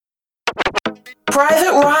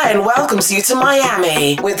Private Ryan welcomes you to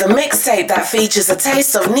Miami with the mixtape that features a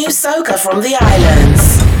taste of new soca from the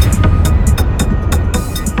islands.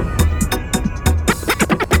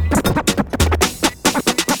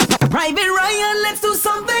 Private Ryan, let's do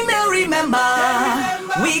something to remember.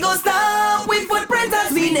 We gon' start with footprints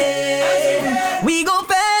as we name. We gon'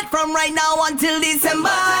 fed from right now until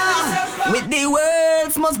December with the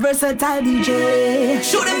world's most versatile DJ.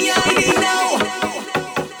 Show them your ID now.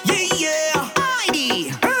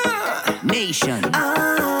 Nation. Before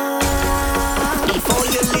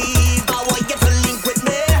you leave, I want you to link with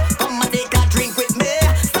me. Come and take a drink with me.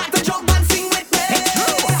 Start to jump and sing with me.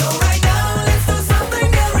 So right now, let's do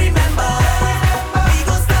something to remember. We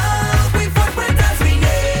gon' start with footprints as we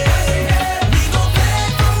name. We gon' play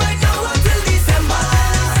from right now until December.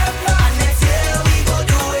 And next year, we gon'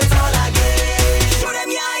 do it all again. Show them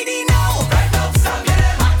your ID now. Right now, stop it.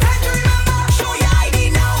 I time to remember. Show your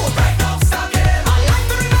ID now. Right now, stop it. I like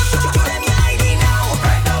to remember. Show them your ID now.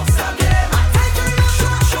 Right now, stop it. I time to remember.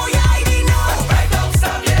 Show your ID now. Right now,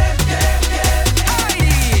 stop it.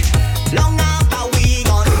 ID. Long after we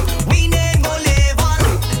gone, we name go live on.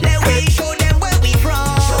 Let we show them where we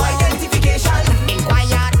from. Show identification. Been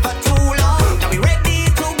quiet for too long. Now we ready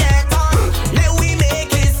to get on. Let we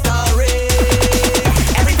make history.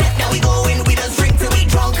 Every step that we go in, we just drink till we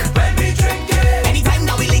drunk. When we drink it. Anytime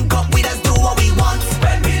that we link up, we just do what we want.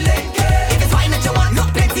 When we link it. If it's fine that you want,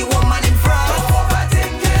 look plenty woman in front. Don't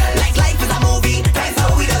overthink it. Like life is a movie, that's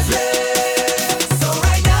how we just live. So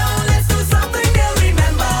right now, let's do something to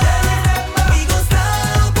remember. We gon'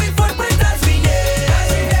 start with footprints as we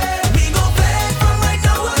name. We gon' play from right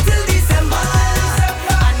now until December.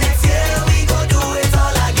 And next year, we gon' do it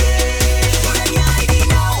all again. Show them your ID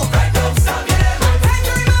now. Right now, stop it. I time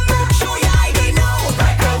to remember. Show your ID now.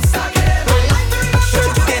 Right now, stop it. I like to remember.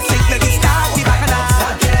 This is let me start the bacchanal.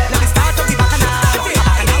 Let me start up the bacchanal.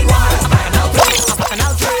 Bacchanal one, bacchanal two,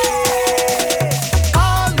 bacchanal three.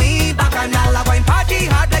 Call me bacchanal. I'm going party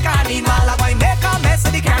hard like an animal. I'm going make a mess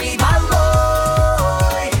of the carnival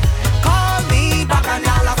boy. Call me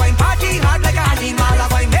bacchanal. I'm going party hard like an animal. I'm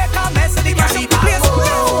going make a mess of the carnival boy.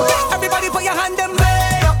 Everybody put your hand them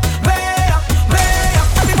way up, way up, way up.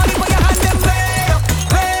 Everybody put your hand them way up,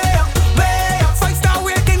 way up, way up. 5-star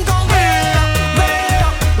waiting go way up, way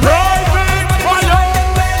up, way up. Everybody put your hand them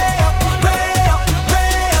way up, way up,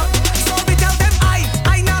 way up. So we tell them I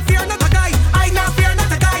not fear not a guy, I not fear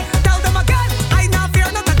not a guy. Tell them again, I not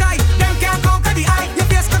fear not a guy. Them can't conquer the eye. Your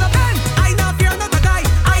face could have been. I not fear not a guy,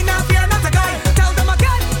 I not fear not a guy. Tell them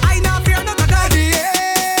again, I not fear not a guy.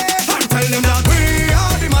 And tell them that we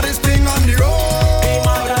are the baddest thing on the road.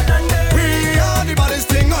 We are the baddest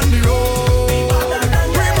thing on the road.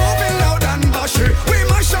 We moving loud and bashy. We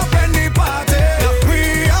mash up any party. We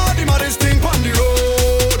are the baddest thing on the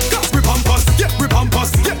road. Cause we pump us, yeah, we pump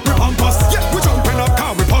us, yeah, we pump us, yeah. We jumping up,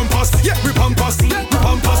 car, we pump us, yeah, we pump us, yeah, we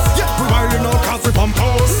pump us, yeah. We wilding out, cause we pump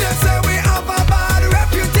us. They say we have a bad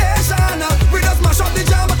reputation. We just mash up the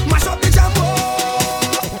jam, mash up the jam.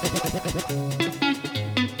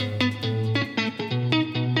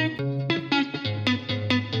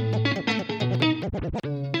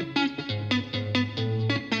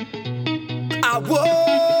 I whoa,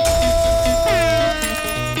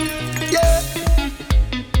 yeah,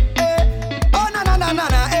 oh na,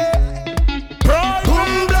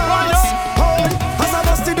 boom blast, oh, as I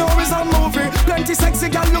bust the door is a movie, plenty sexy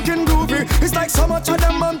gal looking groovy, it's like so much of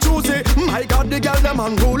them I'm choosy, my God the gal them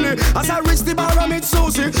unruly, as I reach the bar I meet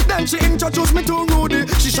Susie, then she introduced me to Rudy,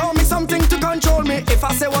 she showed me something to control me, if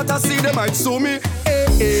I say what I see they might sue me,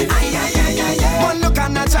 One look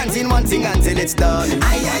and a chanting one thing until it's done.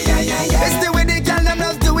 It's the way the girl them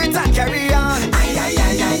just do it and carry on.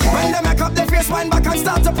 When they make up their face, wind back and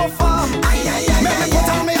start to perform. Make me put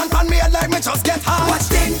on me and pan me head like me just get hard. Watch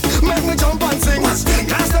thing, make me jump and sing. Watch thing,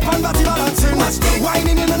 can't step on body balancing. Watch thing,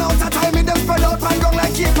 whining in and out of time, me them spread out and gong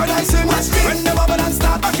like keep producing. Watch thing, when they bubble and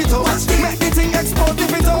start back it up. Watch thing, make the thing explode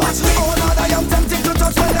if it out. Oh Lord, I am tempted to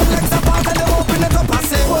touch when them legs apart and them open it up and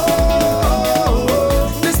say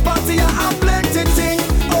whoa. This party I have plenty thing.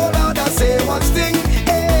 Oh Lord, I say watch thing.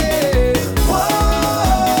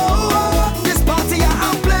 Whoa, this party I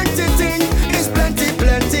have plenty thing. It's plenty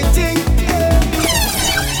thing.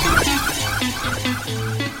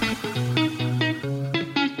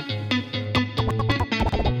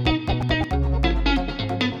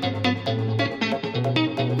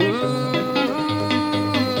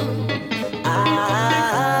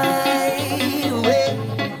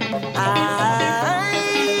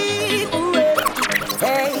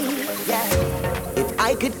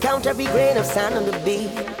 Count every grain of sand on the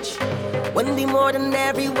beach. Wouldn't be more than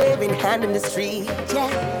every waving hand in the street. Yeah,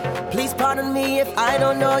 please pardon pardon me if I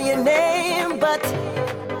don't know your name, but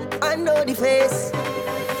I know the face.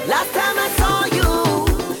 Last time I saw you,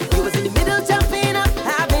 you was in the middle jumping up,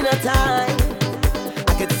 having a time.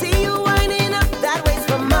 I could see you winding up that waist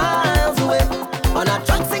from miles away. On our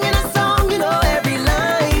trunk singing a song, you know every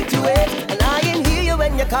line to it. And I can hear you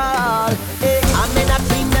when you call. Hey, I may not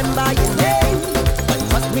remember your name, but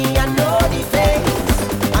trust me, I know the face.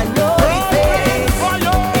 I know the face.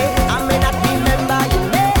 Hey, I may not remember your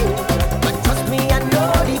name, but trust me, I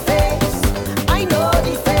know the face. I know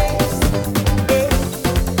the face. Hey,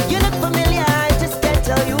 you look familiar, I just can't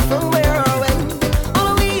tell you from where or when.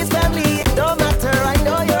 All we is family, it don't matter, I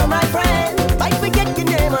know you're my friend. Might forget your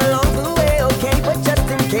name along the way, okay, but just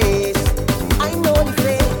in case, I know the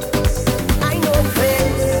face. I know the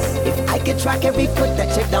face. If I could track every foot that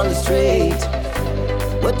checked down the street,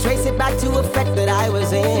 would trace it back to a fete that I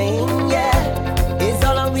was in, yeah. It's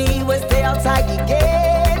all we was stay outside the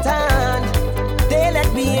gate and they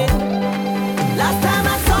let me in. Last time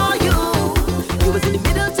I saw you, you was in the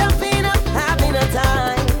middle jumping up, having a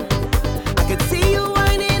time. I could see you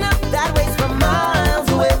winding up that waist from miles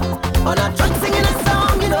away. On our trunk singing a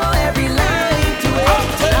song, you know every line to it.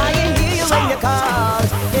 And I can hear you when you call.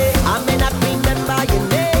 Yeah, I may not remember your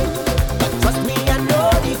name, but trust me, I know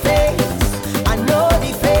the face. I know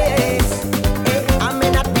the face. Yeah, I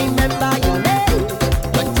may not remember your name,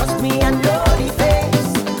 but trust me, I know the face.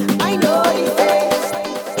 I know the face.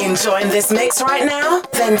 Enjoying this mix right now?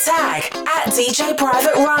 Then tag at DJ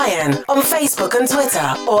Private Ryan on Facebook and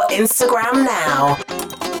Twitter or Instagram now.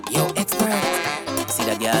 Yo, expert. See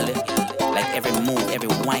that girl? Like every move, every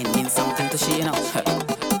wine means something to she, you know.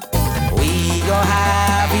 We go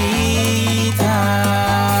have it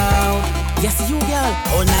out. Yes, you girl.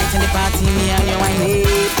 All night in the party, me and you wine it.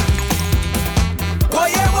 Oh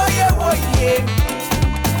yeah, oh yeah, oh yeah.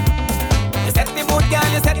 You set the mood, girl,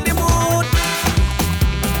 you set the mood.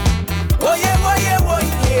 Oh yeah, oh yeah, oh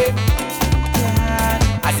yeah.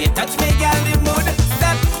 As you touch me, girl, the mood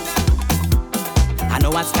step. I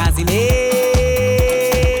know what's causing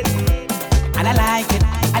it, and I like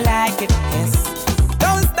it, yes.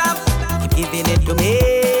 Don't stop, keep giving it to me.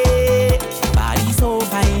 Body so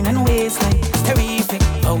fine and waistline terrific.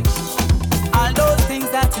 Oh, all those things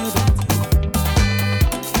that you do,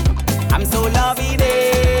 I'm so loving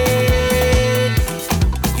it.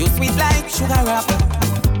 You sweet like sugar wrapper,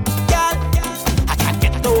 girl. I can't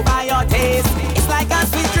get over your taste. It's like a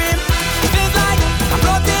sweet dream. It feels like I'm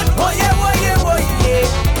floating. Oh yeah, oh yeah, oh yeah.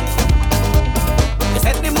 You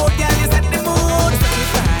set the mood, girl. You set the mood.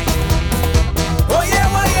 It's right. Oh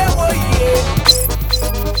yeah, oh yeah, oh yeah.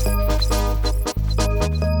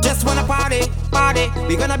 Just wanna party, party.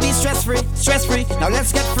 We're gonna be stress free. Now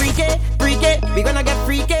let's get freaky. We're gonna get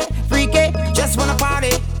freaky. Just wanna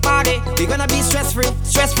party. We're gonna be stress free.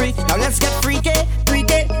 Now let's get freaky. We're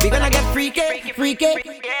gonna get freaky.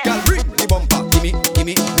 Girl, bring the bumper, gimme,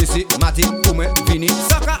 this is Matty, Ume, Vini,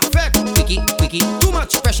 Saka, Fek, Wiki, too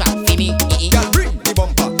much pressure, Vini, girl, bring the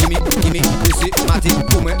bumper, gimme, this is Matty,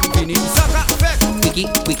 Ume, Vini, Saka, Fek,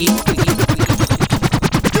 Wiki.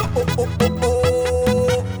 Yo, oh,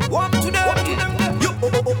 walk to them, yo,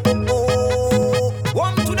 oh,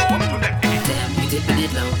 walk to them. Damn, you dipping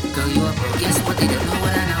it low, girl, you a pro. Guess what? They don't know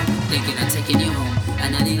what I know. Thinking I'm taking you home,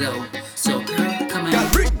 and I need low. So girl, come on. Girl,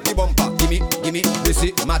 bring the bumper, gimme, this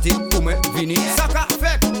is Matty, Ume, Vini, Saka,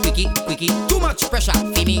 Fek, Wiki, too much pressure,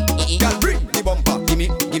 Vini, girl, bring the bumper, gimme,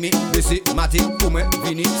 this is Matty, Ume,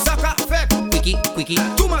 Vini, Saka, Fek, Wiki,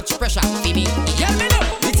 too much pressure, Vini, girl, me love,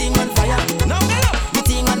 the thing on fire, now me love, the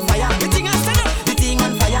thing on fire, the thing on stand up, the thing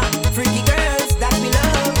on fire, freaky girls that we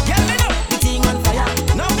love, girl, me love, the thing on fire,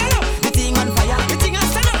 now me love, the thing on fire, the thing on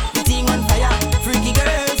stand up, the thing on fire, freaky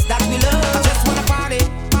girls that we love. I just wanna party,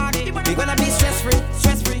 we gonna be stress free,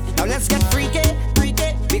 now let's get freaky, we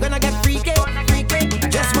gonna get freaky,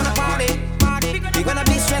 just wanna party, we gonna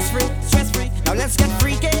be stress free, now let's get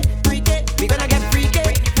freaky, we gonna get freaky.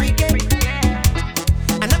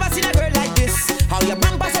 I never seen a girl like this, how your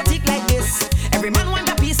bumper so thick like this, every man want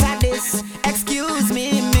a piece like this, excuse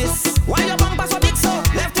me miss, why your bumper so big so,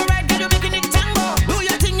 left to right, girl you making it tango, do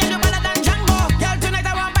your thing, you better than Django, girl tonight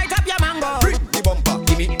I want bite up your mango. Bring the bumper,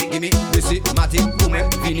 gimme, this is Matty, Ume,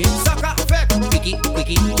 Vini, Saka, Fek,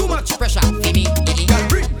 Wiki, too much pressure, Vini, girl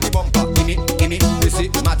bring the bumper, gimme, this is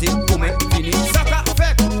Matty, Ume, Vini, Saka,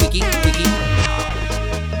 Fek, Wiki.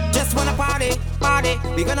 Just wanna party,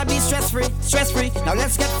 we gonna be stress free, now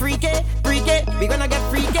let's get freaky, we gonna get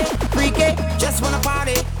freaky, just wanna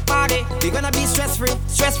party, we gonna be stress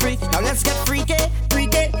free, now let's get freaky, we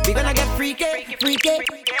gonna get freaky,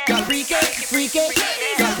 got freaky, got freaky,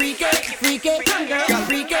 got freaky,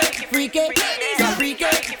 got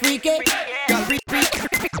freaky,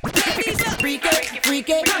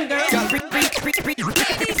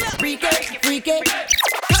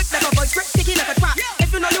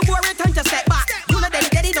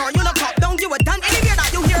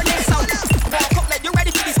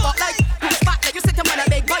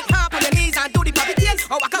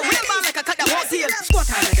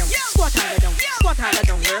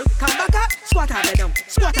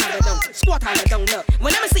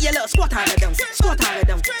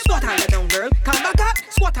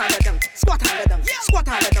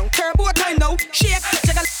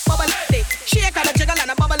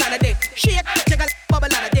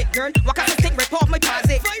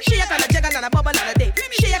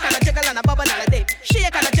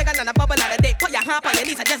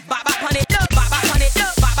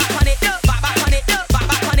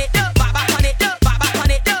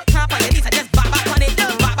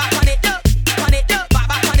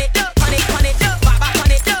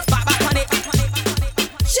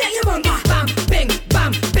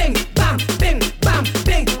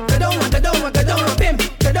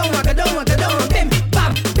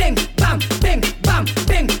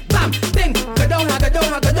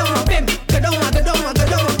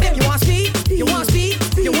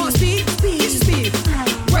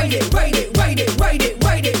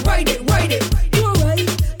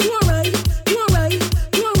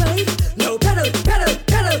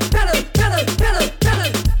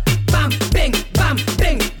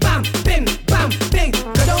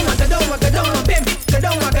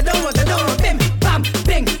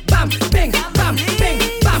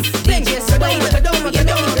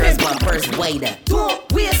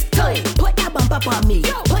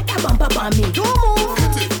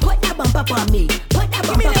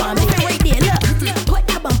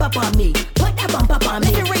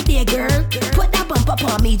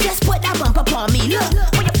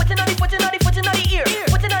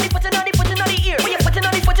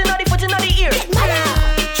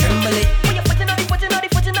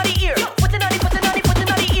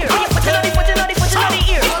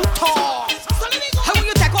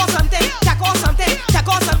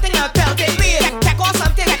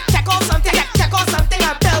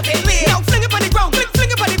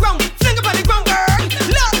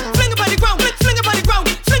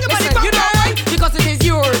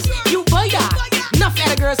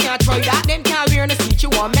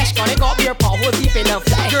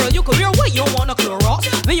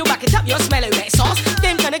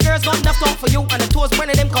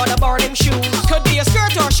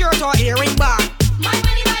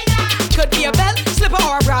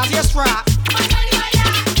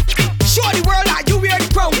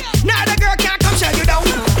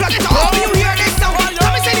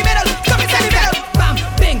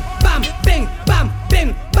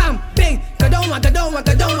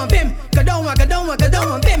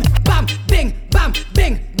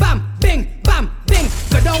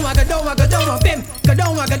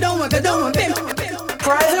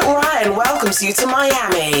 Private Ryan welcomes you to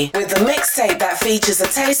Miami with the mixtape that features a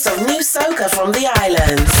taste of new soca from the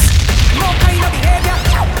islands. No kind of behavior,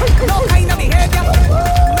 no kind of behavior.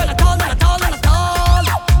 Not at all, not at all, not at all.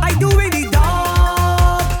 I do really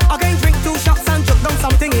dog. I can drink 2 shots and chuck down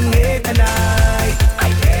something in here tonight.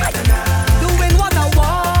 Doing what I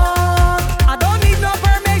want. I don't need no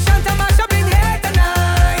permission to mash up in here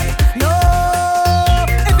tonight. No,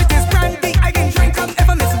 if it is brandy, I can drink 'em. If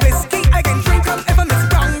I miss whiskey, I can drink 'em. If I miss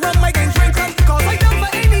brown rum, I can drink 'em. Cause I down for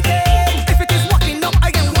anything. If it is walking up,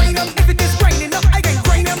 I can wind 'em. If it is grinding up, I can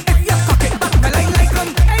grind 'em. If you cock it back, I like 'em.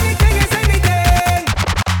 Anything is anything.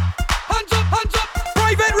 Hands up,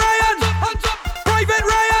 Private Ryan. Hands up, Private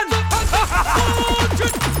Ryan.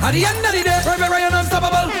 At the end of the day, Private Ryan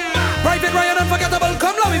unstoppable. Private Ryan unforgettable.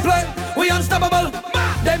 Come now we play, we unstoppable.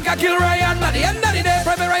 Them can kill Ryan. At the end of the day,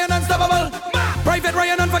 Private Ryan unstoppable. Private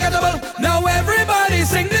Ryan unforgettable. Now everybody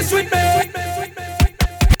sing this with me.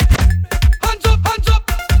 Hands up, hands up,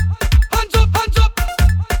 hands up, hands up,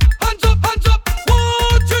 hands up, hands up.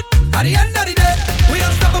 Watch it. At the end of the day, we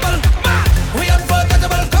unstoppable. We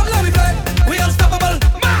unforgettable. Come now we play, we unstoppable.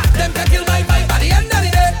 Them can kill my vibe. At the end of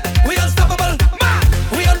the day, we unstoppable.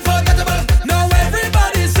 We unforgettable. Now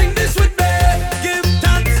everybody sing this with me. Give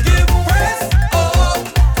thanks, give praise. Oh,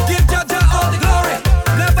 give Jah Jah all the glory.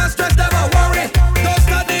 Never stress, never worry. Don't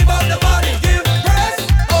study about the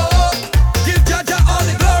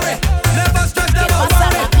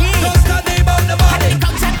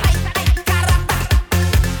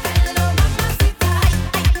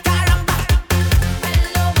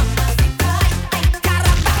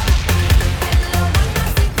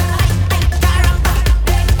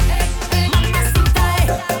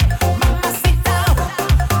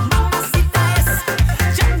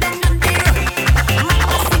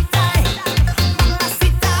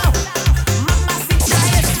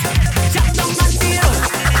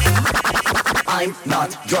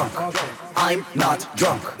I'm not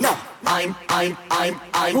drunk. No, I'm not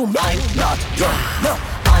drunk. No,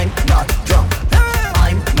 I'm not drunk.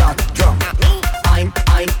 I'm not drunk. I'm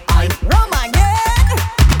Rum again.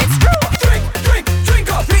 It's true.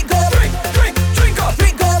 Drink up, drink up, drink up,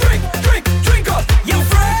 drink up, drink up. You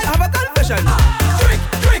friend, have a confession.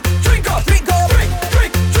 Drink up, drink up,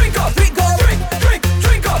 drink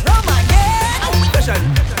up. Rum again. Confession.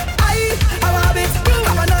 I have a habit,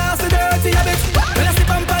 have a nasty, dirty habit. When I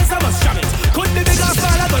slip and pass, I must jam it. Could be big or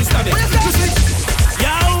small, I don't stab it.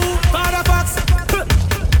 Yo, Fadda Fox,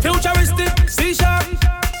 futuristic, C-sharp.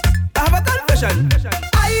 I have a confession.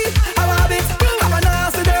 I have a habit, have a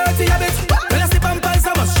nasty, dirty habit. When I slip and pass,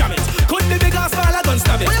 I must jam it. Could be big or small, I don't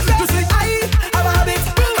stab it. You see, I have a habit,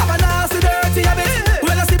 have a nasty, dirty habit.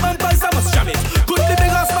 When I slip and pass, I must jam it. Could be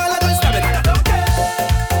big or small, I don't stab it. I don't care.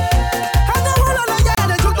 I don't wanna lie, yeah,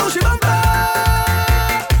 they took no shit on me.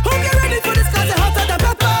 Hope you're ready for this 'cause it's hotter than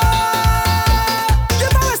pepper.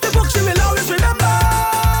 Give my rest the book, she will always remember.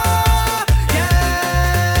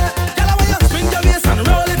 Yeah, girl, I want you to swing your waist and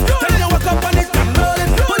roll it. Then you walk up on it and roll it.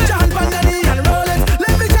 Put your hand on the knee and roll it.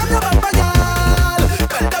 Let me jam your bumper, girl.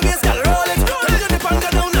 Bend the waist, girl, roll it. Then you dip and go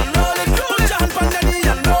down and roll it. Put your hand on the knee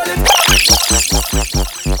and roll it.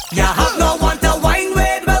 You have no one to wine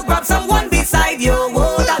with. Well, grab someone beside you.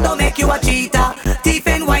 Oh, that don't make you a cheater. Teeth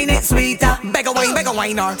and wine, it's sweeter. Beg a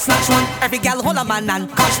whiner. Snatch one. Every gal hold a man and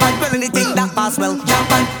catch one. Well, anything that pass well,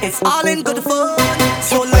 jump on. It's all in good fun.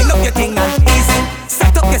 So line up your thing and easy.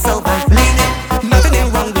 Set up yourself and lean it. Nothing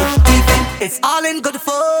ain't wrong with teething. It's all in good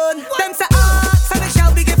fun. Them say so they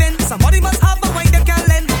shall be given. Somebody must have a wine them can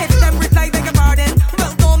lend. If them reply, beg a pardon.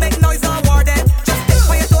 Well, don't make noise or warden. Just stay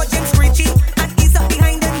quiet, or Jim screechy. And ease up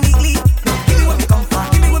behind them neatly. Now give me when we come for.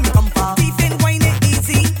 Give me when we come for. Teeth and wine it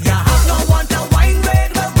easy. You have no one to wine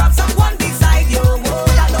with. Well, grab someone beside you. Oh,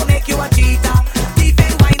 that don't make you a cheater. Teeth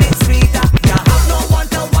and wine it sweeter. You have no one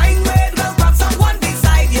to wine with. Well, grab someone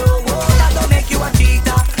beside you. Oh, that don't make you a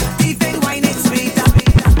cheater. Teeth and wine it sweeter.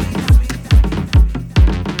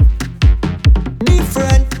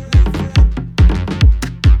 Different.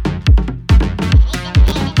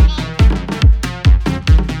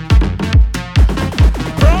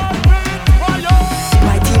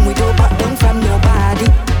 My team, we don't back down from nobody.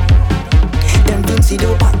 Them Vincy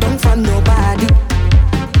don't back down from nobody.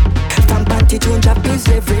 From panty to drop is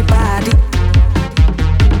everybody.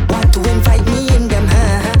 Want to invite me in them,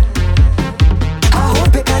 huh? I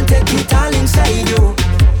hope you can take it all inside you.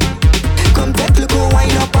 Come take look who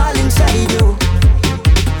wine up all inside you.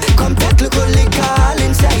 Come take look who liquor all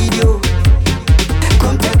inside you.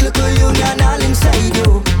 Come take look who union all inside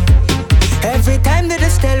you. Every time that I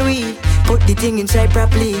tell we put the thing inside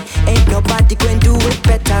properly. Ain't nobody can do it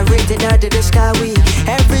better. Rated out of the sky we.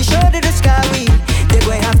 Every show to the sky we. They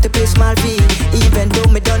gon' have to pay small fee. Even though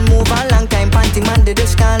me done move a long time, panty man they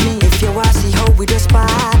just call me. If you wanna see how we just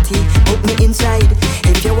party, put me inside.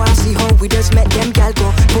 If you wanna see how we just met them gal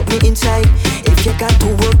go, put me inside. If you got to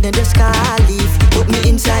work then just call leave, put me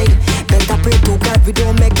inside. Better pray to God we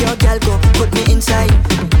don't make your gal go, put me inside.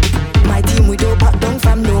 My team we don't back down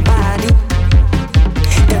from nobody.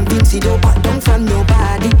 Them Vincy don't back down from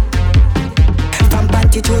nobody. From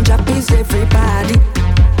panty to drop is everybody.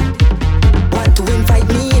 Want to invite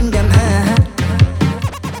me in them, huh?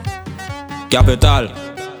 Capital,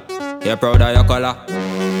 you're proud of your color.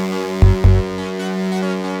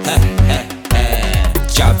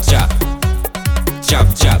 Chop chop, chop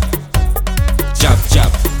chop, chop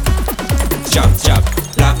chop, chop chop.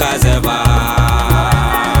 Black as ever,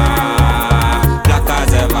 black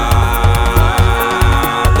as ever.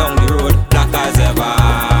 Down the road, black as ever.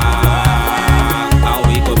 And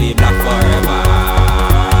we could be black forever.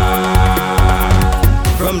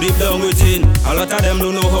 From deep down within, a lot of them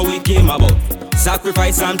don't know how we came about.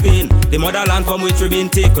 Sacrifice and pain, the motherland from which we've been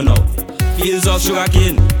taken out. Fields of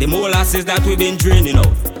sugarcane, the molasses that we've been draining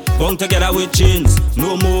out. Bound together with chains,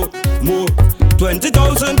 no more.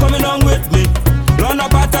 20,000 coming on with me. Learn a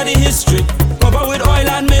part of the history, covered with oil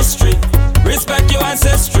and mystery. Respect your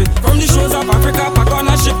ancestry. From the shores of Africa, back on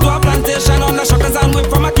a ship to a plantation, on a shuckers and whip.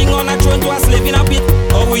 From a king on a throne to a slave in a pit.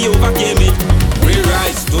 How we overcame it. We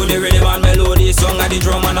rise to the rhythm and melody. Song of the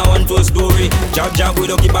drum and a one-toe story. Jab jab, we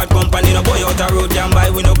don't keep bad company. No boy out the road can buy,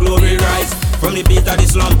 we no glory. Rise from the beat of the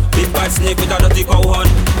slum. Big bad snake with a dirty cow horn.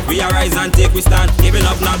 We arise and take we stand. Giving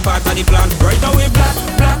up not part of the plan. Right now we black,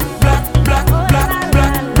 black, black, black, black,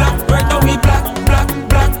 black, black. Right now we black, black,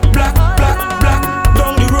 black, black, black, black.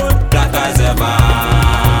 Down the road, black as ever.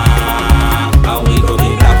 And we go be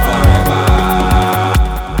black forever.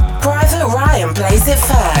 Private Ryan plays it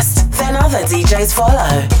first, then other DJs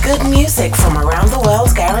follow. Good music from around the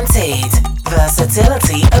world guaranteed.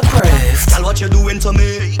 Versatility approved. Girl, what you doing to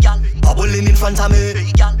me? Bubbling in front of me.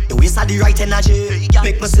 The waste of the right energy.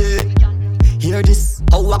 Make me say, hear this,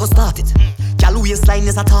 how I go start it. Girl, waistline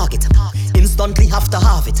is a target. Instantly have to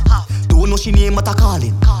have it. Don't know she name what I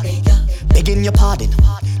calling. Begging your pardon.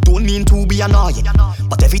 Don't mean to be annoying,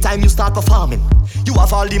 but every time you start performing, you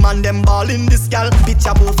have all the man them balling. This girl,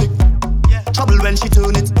 picture perfect. Trouble when she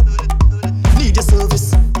turn it. Need your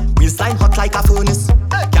service. Waistline hot like a furnace.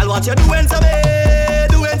 Girl, what you doing to me?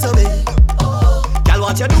 Doing to me. Girl,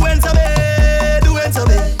 what you doing to me? Doing to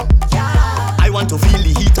me. I want to feel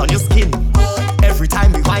the heat on your skin. Every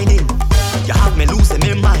time we whining, you have me losing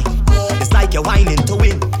my mind. It's like you're whining to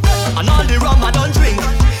win. And all the rum I don't drink,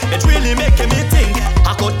 it's really making me think.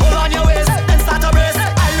 I could pull on your waist and start a race.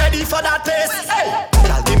 I'm ready for that place. Hey,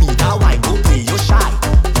 girl, give me that wine, don't play your shy.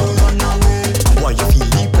 Don't run away. Boy, you feel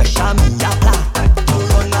the pressure me apply. Don't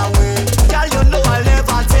run away. Girl, you know I'll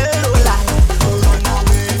never tell no lie. Don't run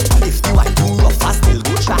away. If the wine too rough, I still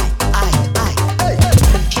go try. Hey.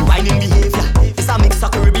 She whining behavior, it's a mix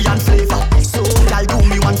of Caribbean flavor. So, girl, do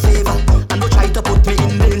me one favor and don't try to put me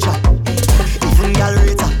in danger. Even girl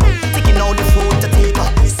rate her, taking out the phone to take her.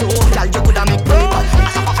 So, girl, you coulda make paper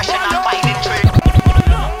as a professional whining trade.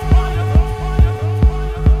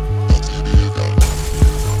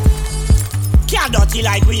 Can't dirty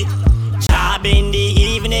like we. Job in the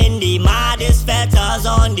evening, the maddest fetters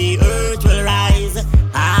on the earth will rise.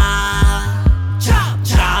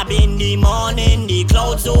 Job in the morning, the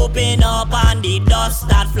clouds open up and the dust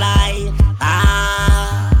that fly.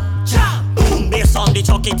 Based on the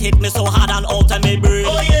chuck, it hit me so hard and out of my brain.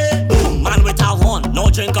 Oh yeah. Man with a horn, no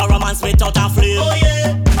drink or romance without a flame. Oh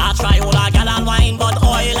yeah. I try all a gal and wine, but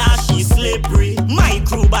oil she slippery. My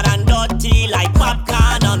crew bad and dirty like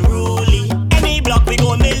popcorn and rolly. Any block we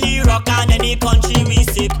go milli rock and any country we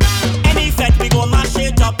sick. Any fete we go mash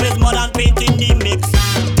it up with mud and paint in the mix.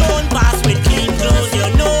 Don't pass with clean clothes, you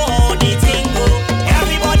know how the thing go.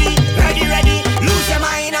 Everybody ready, lose your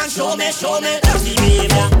mind and show me dirty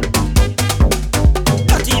behavior.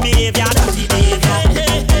 Dirty behavior, dirty behavior.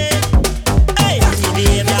 Hey, dirty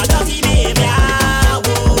behavior,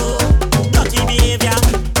 whoa. Dirty behavior,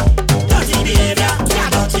 yeah,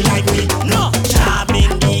 dirty like we. No, job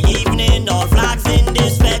in the evening, all flags in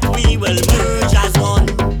this fete, we will merge as one.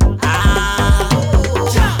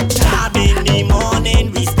 Job in the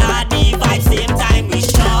morning, we start the vibe, same time we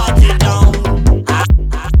shut it down.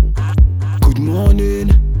 Good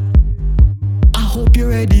morning, I hope you're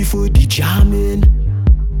ready for the jamming.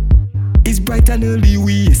 It's bright and early,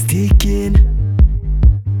 we is taking.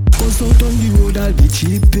 Cause out on the road I'll be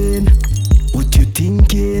chipping. What you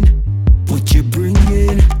thinking? What you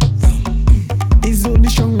bringing? It's only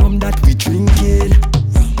strong rum that we drinking.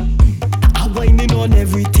 I'm whining on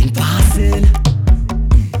everything passing.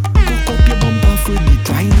 Cock up your bumper for the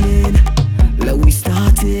grinding. Let we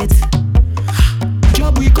start it.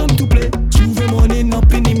 Job we come to play. Juve morning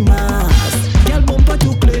up in the mass. Girl bumper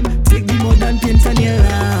to clean. Take the mud and paint on your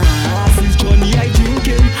ass. Johnny I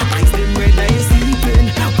drinking, ice them red I sleeping.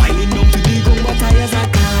 Piling up to the gun but I as a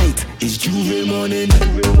kite. It's Juve morning.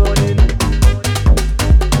 Good morning.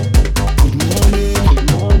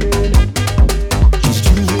 It's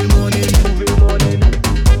Juve morning.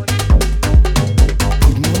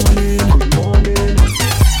 Good morning.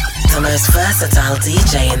 The most versatile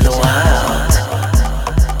DJ in the world.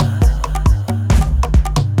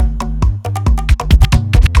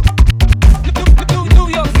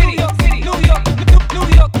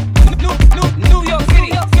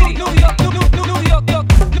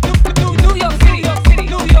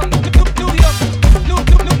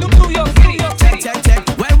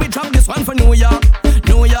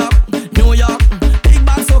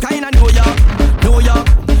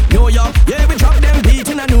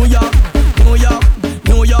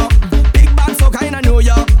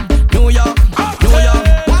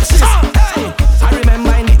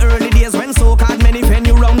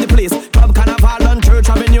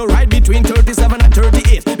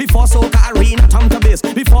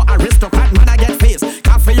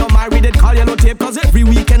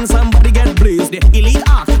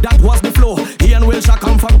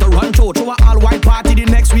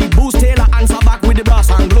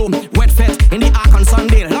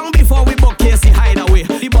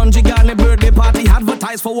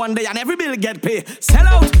 For one day and every bill get paid. Sell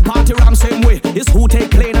out, party ram same way. It's who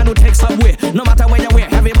take plane and who take subway. No matter where you wear,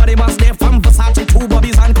 everybody must there from Versace to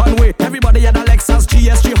Bobby's and Conway. Everybody at a Lexus,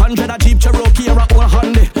 GS 300, a Jeep Cherokee or a old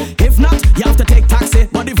Hyundai. If not, you have to take taxi.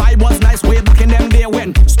 But the vibe was nice way back in them day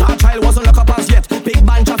when Star Child wasn't look up as yet. Big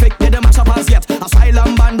band traffic didn't match up as yet.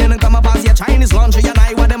 Asylum band didn't come up as yet. Chinese laundry and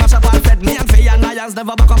I were the match up as fed. Me and Faye and Lions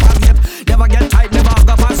never back up as yet. Never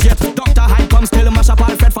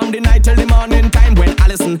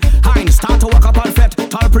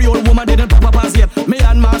Lavaman didn't pop up as yet. Me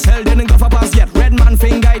and Machel didn't go up as yet. Red man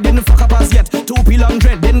finger didn't fuck up as yet. 2P long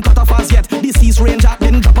dread didn't cut off as yet. Deceased Ranger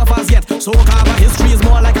didn't drop off as yet. So our history is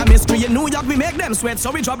more like a mystery. In New York we make them sweat,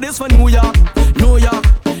 so we drop this for New York. New York,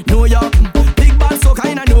 New York. Big bad soca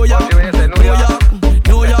in a New York. New York,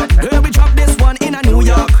 New York. Where we drop this one in a New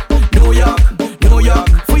York. New York, New York.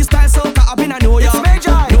 Freestyle soca up in a New York.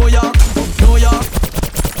 New York, New York.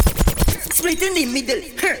 Split in the middle,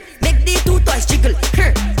 make the two toys jiggle,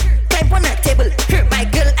 climb on a table, my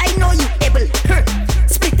girl, I know you able,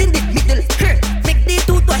 split in the middle, make the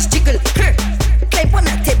two toys jiggle, climb on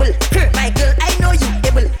a table, my girl, I know you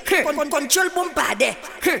able, control bombade,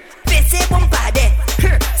 face bombade,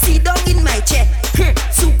 sit down in my chair,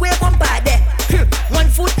 sukwe bombade, one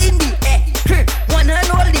foot in the air, one hand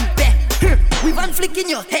holding back, with one flick in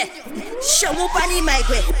your hair, show up on my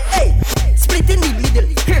way, hey, split in the middle,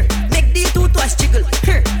 make the two toys jiggle,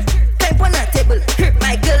 climb on a table,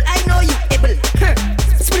 my girl, I know you able,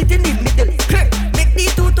 split in the middle, make the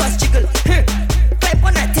two toys jiggle, climb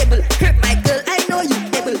on a table, my girl, I know you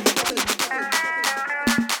able.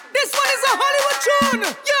 This one is a Hollywood tune,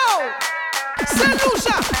 yo. St.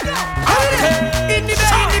 Lucia. In the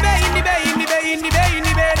bay, in the bay, in the bay, in the bay, in the bay, in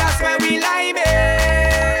the bay. That's where we lime it.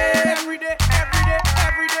 Every day, every day,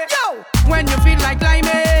 every day. Yo, when you feel like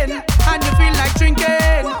liming and you feel like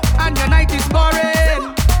drinking and your night is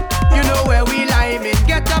boring, you know where we liming.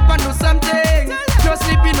 Get up and do something. No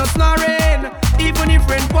sleeping, no snoring. Even if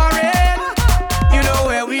rain pouring, you know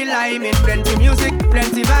where we liming. Plenty music,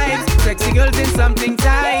 plenty vibes. Sexy girls in something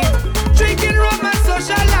tight. Drinking rum and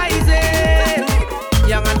socializing.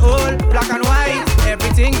 Young and old, black and white.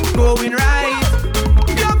 Everything going right.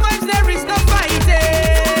 Your vibes, there is no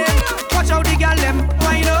fighting. Watch how the girl them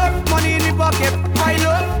wind up. Money in the pocket, pile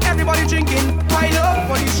up. Everybody drinking, pile up.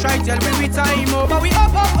 Police try tell me we time up, but we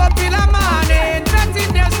up till the morning.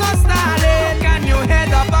 Nothing there's no stalling. Can you hear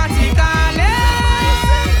the party calling?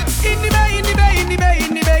 In the bay, in the bay, in the bay,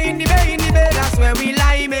 in the bay, in the bay, in the bay. That's where we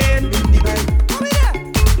liming. In the bay,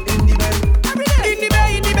 in the bay, in the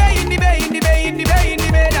bay, in the bay, in the bay, in the bay, in the bay, in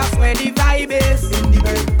the bay. That's where the vibe is. In the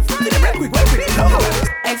bay.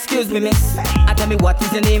 Excuse me, miss. Tell me what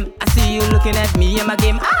is your name? I see you looking at me in my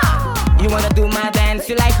game. You wanna do my dance?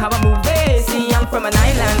 You like how I move it? See, I'm from an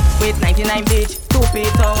island with 99 beach, 2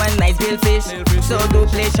 peto and nice bill fish. So don't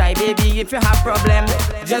play shy, baby. If you have problem,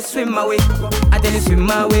 just swim my way. I tell you swim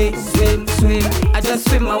my way, swim, swim. I just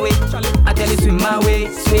swim my way. I tell you swim my way,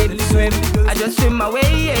 swim, swim. I just swim my way,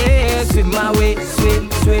 yeah, swim my way, swim,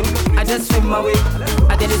 swim. I just swim my way.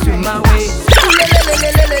 I tell you swim my way.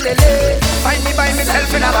 Find me by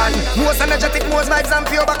myself in a van. Most energetic, most vibes and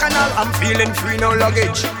pure bacchanal. I'm feeling free, no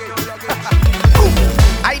luggage.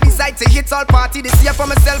 I decide to hit all party this year for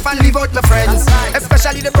myself and leave out my friends.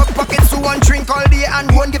 Especially the broke pockets who won't drink all day and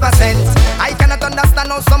won't give a cent. I cannot understand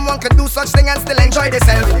how someone could do such thing and still enjoy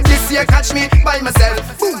themselves. This year catch me by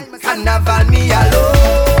myself. Boom. Carnival me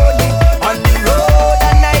alone on the road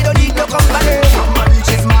and I don't need no company. Someone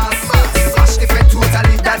reaches mass, smash the fed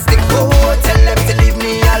totally. That's the code. Tell them to leave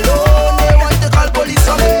me alone. They want to call police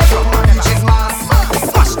on me. Someone reaches mass,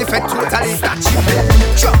 smash the fed totally.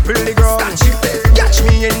 Trample the ground. Catch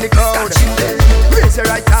me in the crowd. Raise your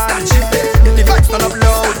right hand. The vibes turn up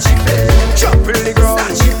loud. Trample the ground.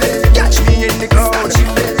 Catch me in the crowd.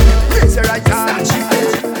 Raise your right hand.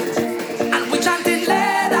 And we chanting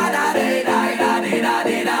da da da da da da da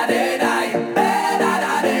da da da da da da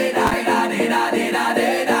da da da da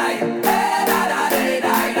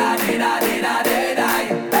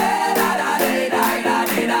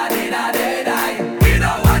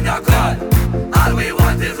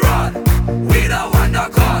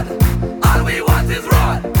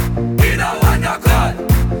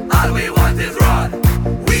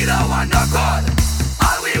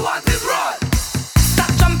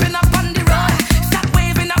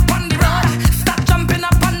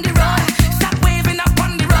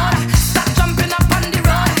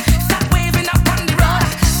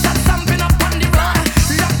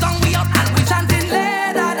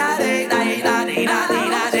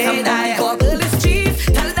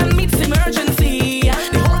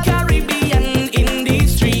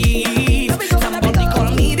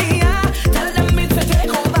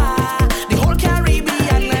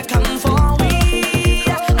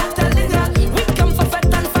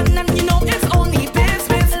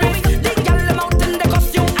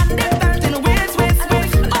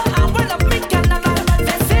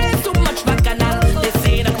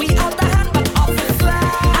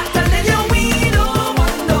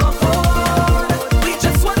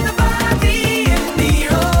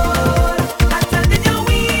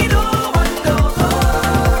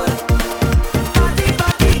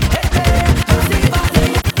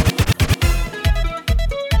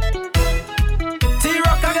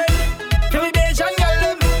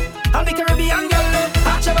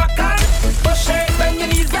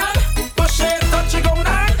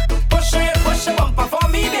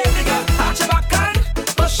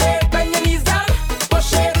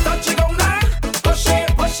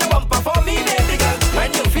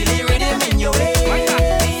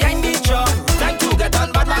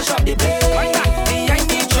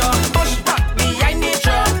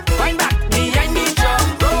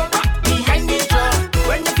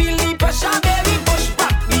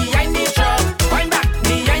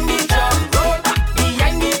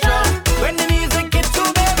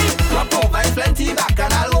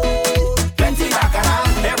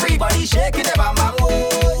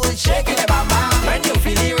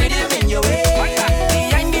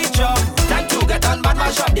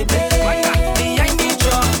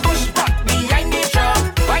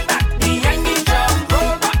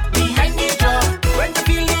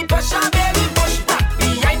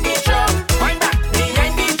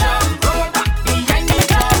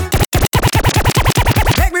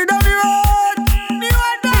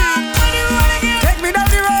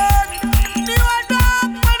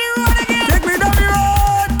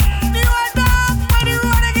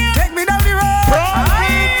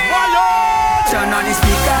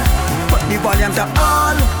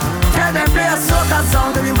play a soca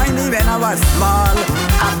song to remind me when I was small.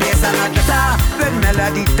 A bass and a guitar with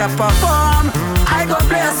melody to perform. I go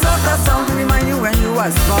play a soca song to remind you when you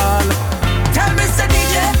was small. Tell Mr.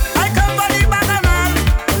 DJ, I come for the bacchanal.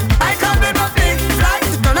 I come with my big flag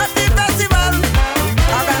to turn up the festival.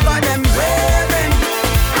 I got them waving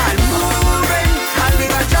and moving, and we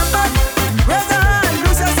gon' jump up. Raise your hand,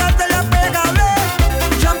 lose yourself till you break away.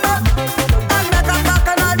 Jump up and make a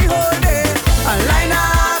bacchanal the whole day. And line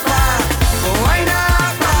up, wind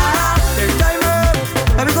up, take time up,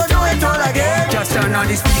 and we gon' do it all again. Just turn on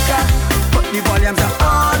the speaker, put the volume to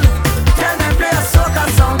all. Tell them play a soca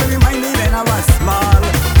song to remind me when I was small.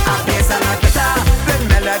 A bass and a guitar with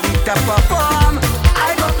melody to perform.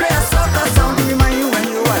 I go play a soca song to remind you when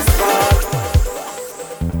you was small.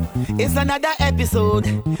 It's another episode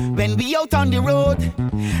when we out on the road.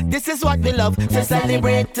 This is what we love to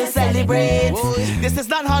celebrate, to celebrate. This is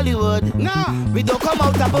not Hollywood. No, we don't come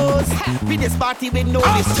out of boats. We this party with no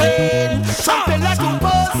restraint. From pillar to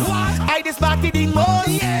post, I this party the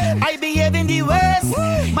most. I behave in the worst.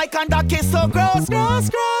 My conduct is so gross, gross,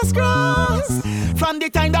 gross, gross. From the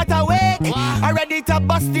time that I wake, I ready to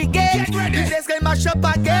bust the gate. This game mash up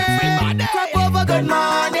again. Crop over, good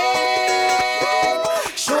morning.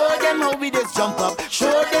 Show them how we just jump up.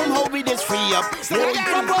 Show them how we just free up.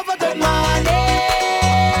 Crop over, good morning.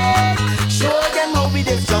 Show them how we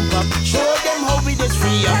just jump up. Show them how we just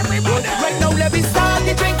free up. Right now let me start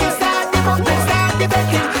the drinking, start the bumping, start the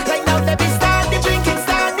betting. Right now let me start the drinking,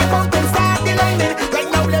 start the bumping, start the lining. Right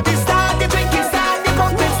now let me start the drinking, start the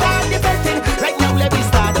bumping, start the betting. Right now let me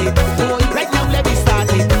start it. Right now let me start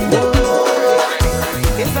it.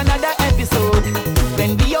 It's another episode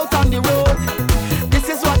when we out on the road. This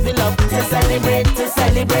is what we love to celebrate, to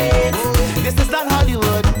celebrate. This is not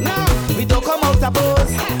Hollywood. No, we don't come out of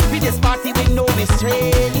boats. We just party with no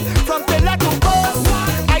restraint. From pillar to post,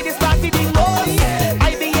 I just party the most.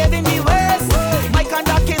 I behave in the worst. My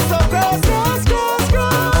conduct is so gross, gross, gross,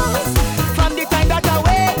 gross. From the time that I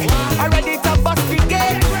wake, I ready to bust the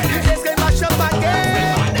gate. This game mash up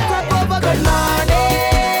again. Crop over, good morning.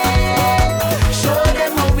 Show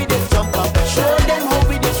them how we just jump up. Show them how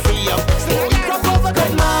we just free up. Crop over,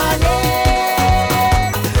 good morning.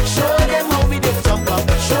 Show them how we just jump up.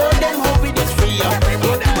 Show them how we just free up.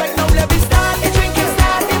 Right now let me start the drinking,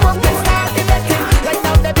 start the bumping, start the betting. Right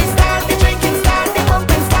now let me start the drinking, start the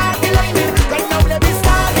bumping, start the lining. Right now let me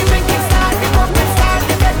start the drinking, start the bumping, start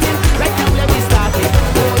the betting. Right now let me start it.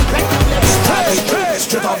 Right now let me start it.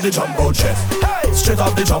 Straight off the jumbo jet. Straight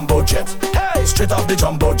off the jumbo jet. Straight off the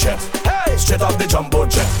jumbo jet. Straight off the jumbo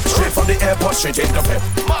jet. Straight from the airport, straight in the pit.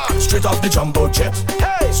 Straight off the jumbo jet.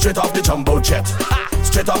 Straight off the jumbo jet.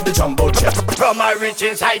 Straight off the jumbo jet. From my reach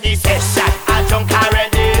inside the session, I drunk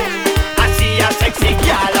already. I see a sexy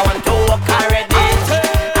girl, I want to walk already.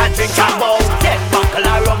 I drink about 10 buckle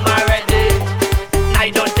of rum already. I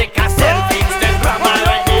don't take a selfie, Instagram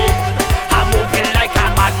already. I'm moving like a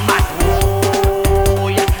madman. Whoa,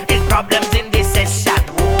 yeah. It's problems in this session.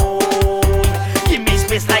 Whoa, give me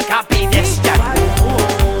space like a pedestrian.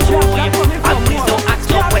 Whoa, yeah. And please don't ask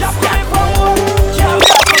no question.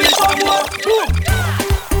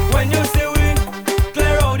 When you say we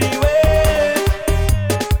clear out the way.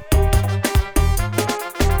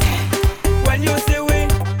 When you say we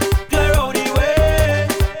clear out the way.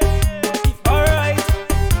 Alright.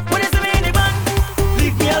 What is the meaning, man?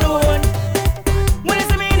 Leave me alone. What is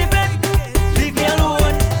the meaning, babe? Leave me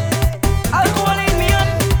alone. Alcohol in me on.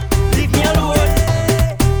 Leave me alone.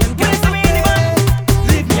 What is the meaning, man?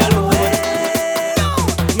 Leave me alone.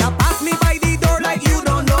 You pass me by the door like you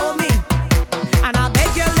don't know me, and I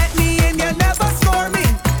beg you let me in, you never score me.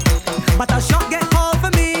 But a shot get called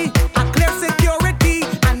for me, a clear security,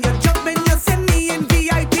 and you jump in, you send me in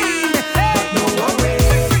VIP. But no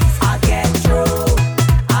worries, I get through,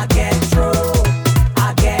 I get through,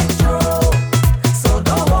 I get through. So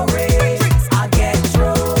don't worry, I get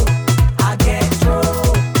through, I get through,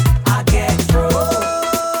 I get through.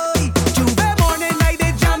 Tuesday morning I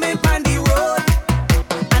did jamming on the road,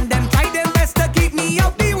 and them try them best to keep me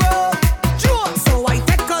out the road. So I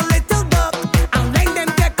take a little duck and let them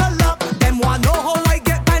take a look. Them want know how I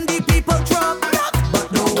get on the people truck. But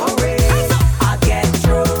don't worry, I get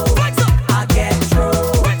through, I get through,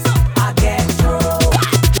 I get through.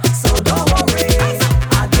 So don't worry,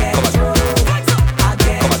 I get through, I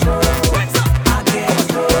get through, I get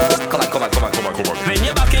through. When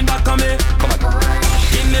you're back on me,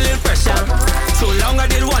 give me a little pressure. So long I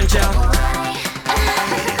did want ya.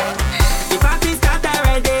 The party start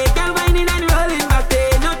already, girl whining and rolling back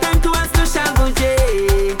there. No time to ask no Bunji.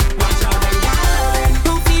 Watch out them girls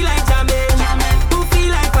who feel like jamming, who feel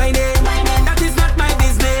like whining. That is not my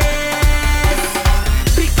business.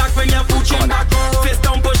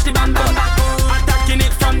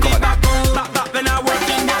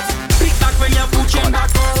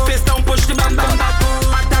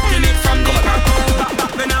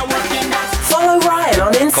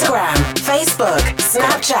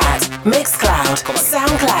 Mixcloud,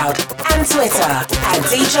 Soundcloud, and Twitter at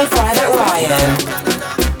DJ Private Ryan.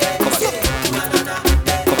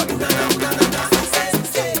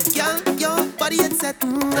 Girl, your body it's set.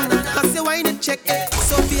 Cause you wine and check.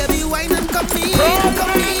 So baby, wine and come me.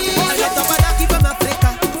 Come me. Let the body keep from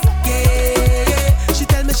Africa. Yeah. She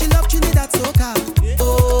tell me she love Trinidad soca.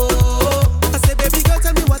 Oh. I say, baby girl,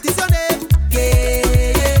 tell me what is your name.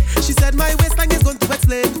 Yeah. She said my waistline is going to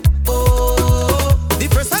explain. Oh. The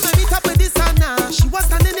first time I meet up with this Anna, she was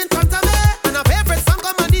standing in front of me. And her favorite song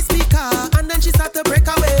come on the speaker. And then she started to break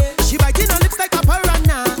away. She biting her lips like a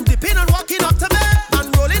piranha. Dipping and walking up to me. And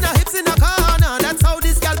rolling her hips in the corner. That's how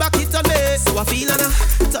this girl back hit on me. So I feel on her,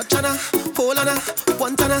 touch on her, hold on her,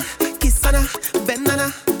 want on her, kiss on her, bend on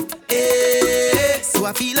her. Eh. So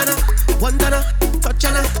I feel on her, want on her, touch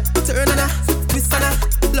on her, turn on her, twist on her,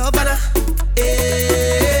 love on her.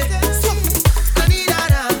 Eh. So I need her.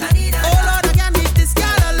 Oh Lord, I can't leave this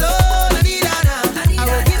girl alone. I need her. I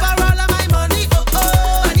will give her all of my money. Oh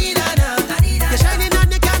oh, I need her. You're shining on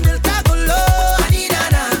the candle, go low. I need her.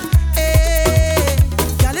 Eh.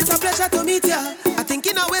 Girl, it's a pleasure to meet ya. I think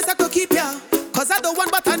in a ways I could keep ya. Cause I don't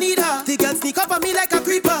want but I need her. The girl sneak up on me like a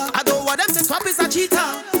creeper. I don't want them to swap is a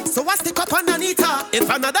cheater. So I stick up underneath her. If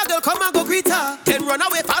another girl come and go greet her, then run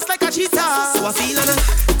away fast like a cheetah. So I feel on her,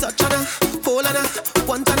 touch on her, hold on her,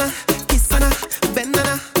 want on her, kiss on her, bend on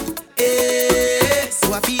her. Eh.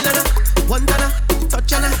 So I feel on her, want on her,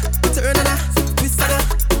 touch on her, turn on her, twist on her,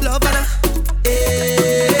 love on her.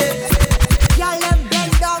 Eh. Girl, them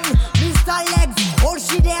bend down, Mr. Legs. Hold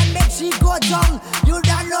she there and make she go down. You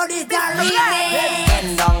don't know this the remix.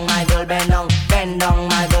 Bend down, my girl, bend down. Bend down,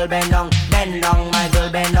 my girl, bend down. Bend down, my girl,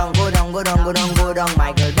 bend down. Go down, go down, go down, go down,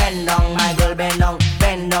 my girl. Bend down, my girl, bend down.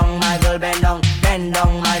 Bend down, my girl, bend down. Bend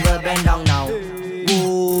down, my girl, bend down now.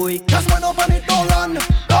 Boy, just run up on it, don't run,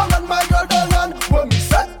 my girl, don't run. When we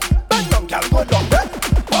set, bend down, girl, go down there.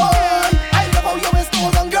 Boy, I love how you waist so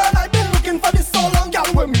long, girl. I've been looking for this so long, girl.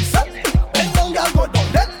 When we set, bend down, girl, go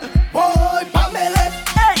down there. Boy, Pamela.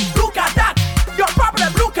 Hey, look at that. Your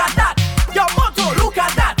problem, look at that. Your motto, look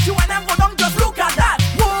at that. You and them go down, just look at that.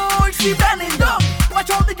 Boy, she bending down. Watch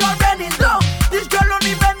all the girl bending down. This girl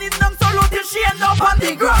only bending down solo till she end up on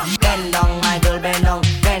the ground. bend down, my girl, bend down.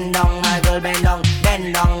 Bend down, my girl, bend down.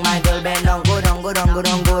 Bend down, my girl, bend down. Go down, go down, go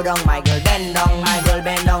down, go down, my girl. Bend down, my girl,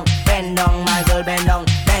 bend down. Bend down, my girl, bend down.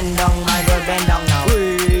 Bend down, my girl, bend down now.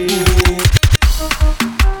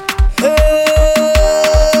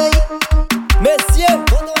 Hey, messieurs,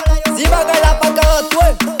 si bagay la pa karantwe,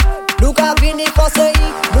 nou ka vini fosey,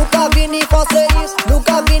 nou ka vini fosey, nou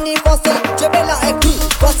ka vini fosey. Jebe la ekli,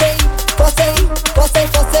 fosey, fosey, fosey,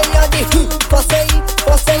 fosey yadi, fosey,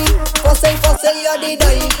 fosey, fosey, fosey yadi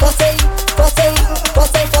day, fosey, fosey,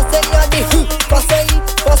 fosey, fosey yadi, fosey,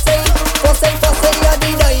 fosey, fosey, fosey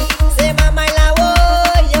yadi day. Se mama la wo,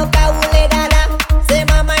 yo ka ule dada. Se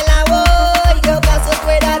mama la wo, yo ka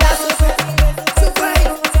sukwe dada.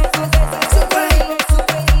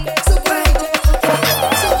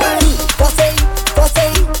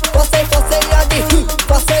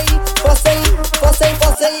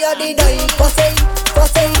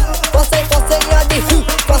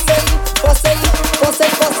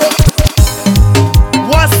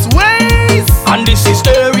 What's ways? And this is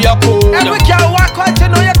area code. Every girl walk out, you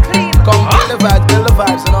know you're clean. Come on, feel the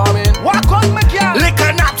vibes, you know what I mean? Walk on, my girl.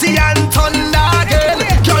 Liquor, natty, and thunder again.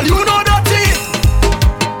 Girl, you know dirty.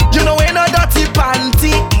 You know we're not dirty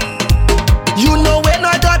panty. You know we're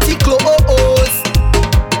not dirty clothes.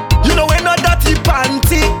 You know we're not dirty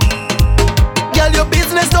panty. Girl, your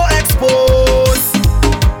business don't expose.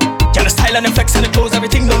 Girl, the style and the flex and the clothes,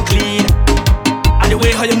 everything done clean. And the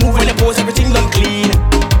way how you move when you pose, everything done clean.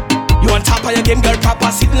 You on top of your game, girl, proper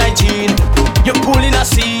sitting hygiene. You're pulling a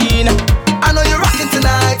scene. I know you're rocking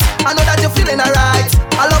tonight. I know that you're feeling alright.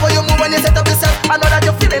 I love how you move when you set up yourself. I know that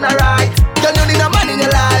you're feeling alright. Girl, you need a man in your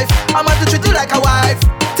life. I'm going to treat you like a wife.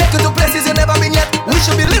 Take you to places you've never been yet. We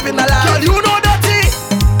should be living a life. Girl, you know dirty.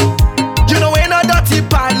 You know we're not dirty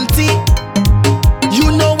panty. You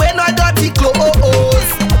know we're not dirty clothes.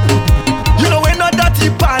 You know we're not dirty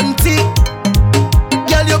panty.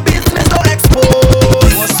 Girl, your business don't expose.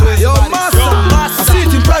 Yo, master, I see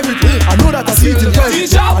it in private. I know that I see it in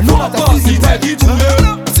private. I know that I see it in private.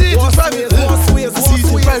 See it in private. I see it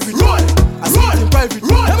in private. I see it in private.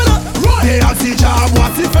 They ask the job,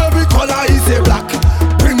 what if every color is a black?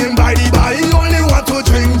 Bring him by the bar, he only want to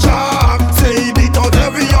drink job. Say he beat out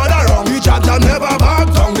every other wrong. The job that never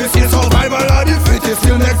back down. This is survival of the fittest.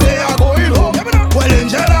 Till next day I going home. Well,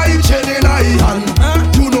 Angela, he chilling a hand.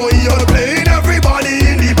 You know he all playing everybody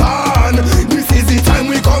in the band. This is the time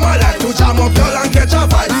we come alive to jam up girl and catch a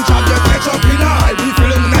vibe. The job just catch up in a hype. He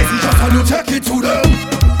feeling nice, he just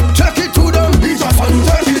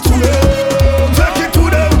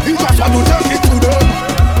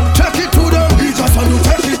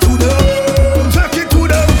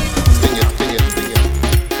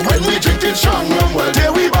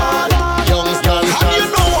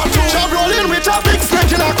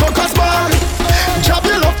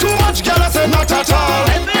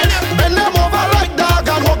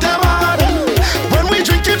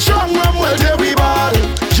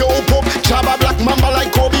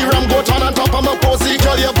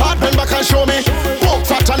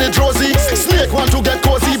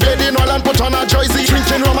Jersey,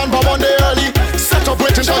 drinking rum and Bob on the early. Set up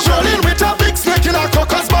waiting for Charlene with a big snake in a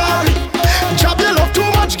crocus bar. Jab you love too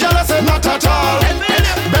much, girl, I said not at all.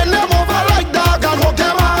 Bend them over like dog and hug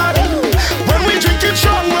them hard. When we drink it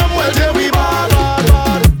strong, well, there we ball.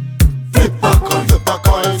 Flip back on, flip back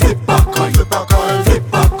on, flip back on, flip back on, flip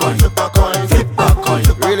back on, flip back on, flip back on.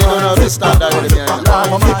 Really don't know this start that again. Flip back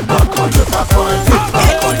on, flip back on, flip back on, flip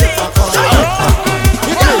back on, flip back on.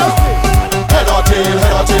 Head or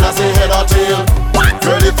tail, I say head or tail.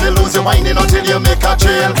 Girl, if you lose your mind until you make a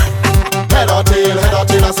trail. Head or tail,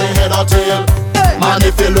 I say head or tail. Man,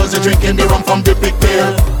 if you lose your drinking the rum from the big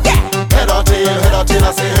pail. Head or tail,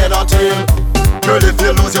 I say head or tail. Girl, if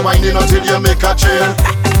you lose your mind until you make a trail.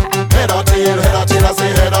 Head or tail, I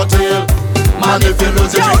say head or tail. Man, if you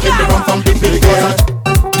lose your drinking the rum from the big pail.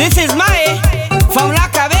 This is my from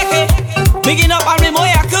La Cabeque. Bigging up all the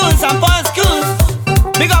Moya Coons and Pons Coons.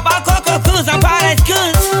 Big up all Coco Coons and Paradise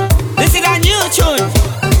Coons. This is a new tune.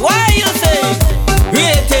 Why you say?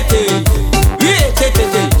 Re-te-te,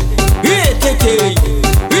 re-te-te-te, re-te-te,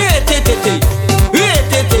 re-te-te-te,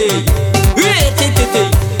 re-te-te, re-te-te-te,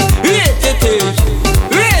 re-te-te,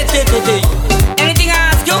 re-te-te-te. Anything I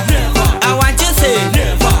ask you, I want you to say.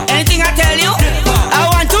 Anything I tell you, I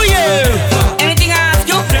want to hear. Anything I ask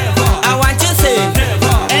you, I want you to say.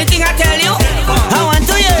 Anything I tell you, I want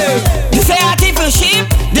to hear. They say I take your sheep,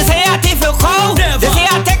 they say I take your cow, they say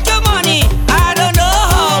I take your money, I don't know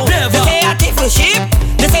how. They say I take your sheep,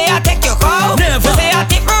 they say I take your cow, they say I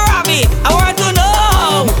take your rabbit, I want to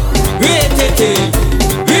know. Re-te-te,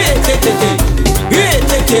 re-te-te-te,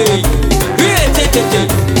 re-te-te, re-te-te-te,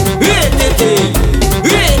 re-te-te,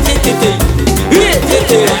 re-te-te-te,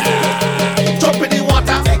 re-te-te. Jump in the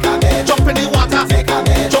water, jump in the water,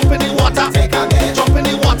 jump in the water, jump in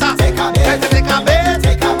the water. Let's take a bit, let's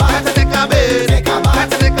take a bit, let's take a bit,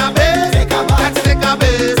 let's take a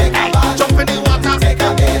bit. Jump in the water,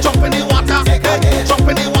 jump in the water, jump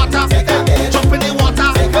in the water, jump in the water.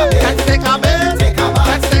 Let's take a bit,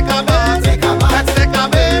 let's take a bit, let's take a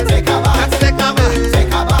bit, let's take a bit.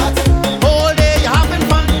 All day you're having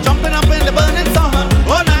fun, jumping up in the burning sun.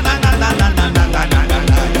 Oh na na na na na na na na na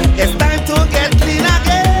na. It's time to get clean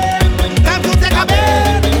again. Time to take a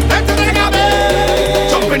bit, time to take a bit.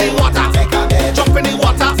 Jump in the water, jump in the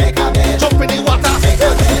water, jump in the water,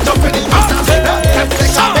 jump in the water. Let's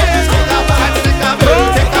take a bit, let's take a bit,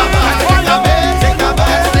 take a bit, take a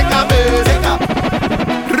bit, take a bit, take a bit.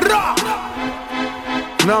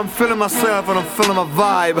 Now I'm feeling myself and I'm feeling my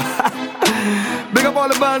vibe. Big up all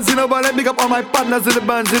the bands, you know, but let big up all my partners in the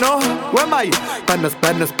bands, you know. Where am I? Badness.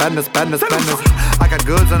 I got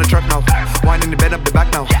goods on the truck now. Wine in the bed up the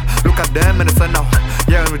back now. Look at them in the sun now.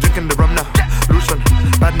 Yeah, and we're drinking the rum now. Lucian,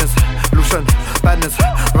 badness.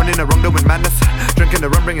 Running around doing madness. Drinking the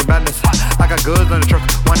rum, bringing badness. I got goods on the truck.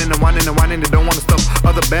 Whining, they don't wanna stop.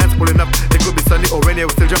 Other bands pulling up. It could be sunny or rainy,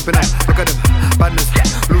 we're still jumping out. Look at them, badness.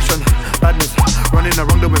 Lucian, badness. Running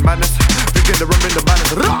around doing madness. Drinking the rum, bringing the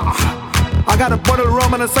badness. I got a bottle of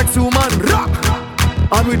rum and a sexy woman.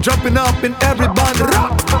 And we jumping up in every band.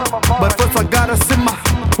 But first I gotta simmer.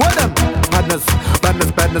 What them? Badness.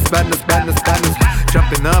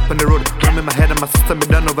 Jumping up on the road. Rum in my head and my system be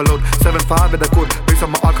done overload. 7-5 with the code. Based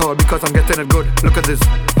on my alcohol because I'm getting it good. Look at this,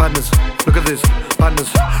 badness.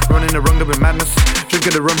 Running around doing madness.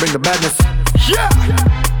 Drinking the rum, bring the badness. Yeah!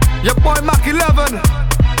 Your boy Mac 11.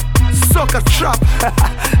 Soca trap.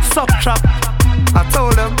 Sock trap. I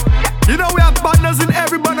told them. You know we have partners in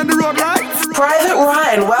every band on the road, right? Private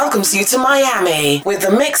Ryan welcomes you to Miami with the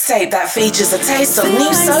mixtape that features a taste of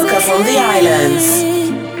new soca from the islands.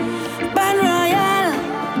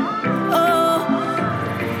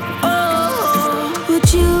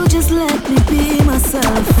 Would you just let me be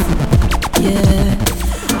myself? Yeah,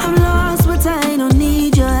 I'm lost but I don't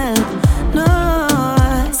need your help.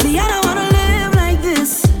 No, see I don't wanna live like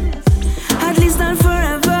this. At least not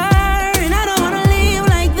forever.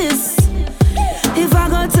 If I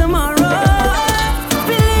go tomorrow,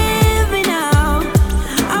 believe me now,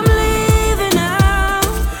 I'm leaving now,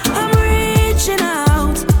 I'm reaching out.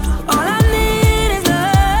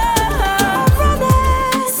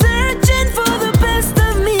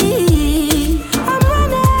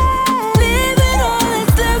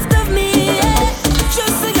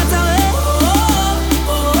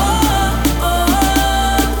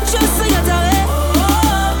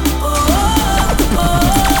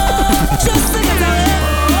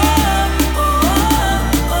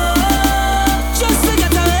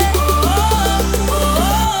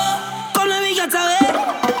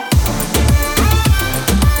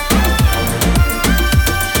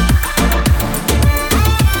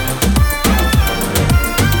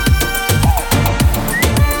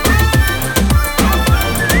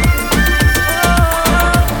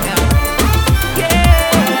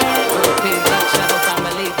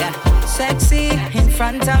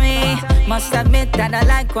 must admit that I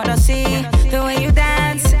like what I see. The way you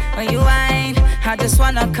dance, when you whine, I just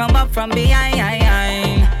wanna come up from behind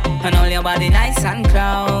and hold your body nice and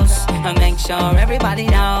close, and make sure everybody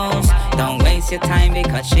knows. Don't waste your time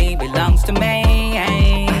because she belongs to me.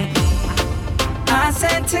 I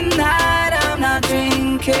said tonight I'm not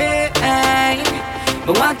drinking,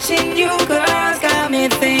 but watching you girls got me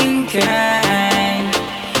thinking.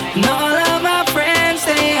 And all of my friends,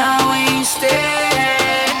 they are wasted.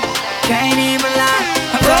 Can't even lie,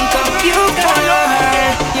 I'm drunk off you, girl.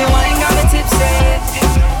 You ain't got me tipsy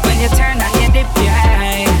when you turn on your dip,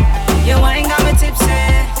 yeah. You ain't got me tipsy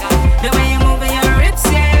the way you moving your hips,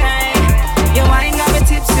 yeah. You ain't got me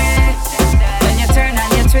tipsy when you turn on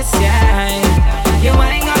your twist, yeah. You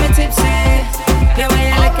ain't got me tipsy the way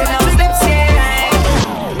you licking those lips, yeah.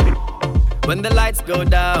 When the lights go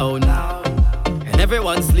down and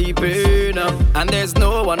everyone's sleeping and there's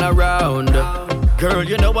no one around, girl,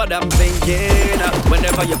 you know what I'm thinking.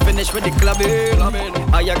 Whenever you finish with the clubbing,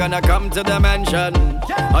 are you gonna come to the mansion?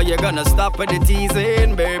 Are you gonna stop with the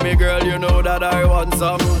teasing? Baby girl, you know that I want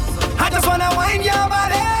some. I just wanna wind your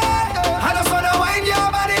body, I just wanna wind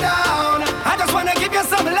your body down, I just wanna give you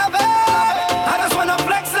some love, I just wanna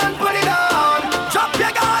flex and put it on. Drop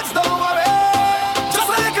your guards, don't worry, just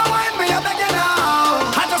like a wine me, I beg you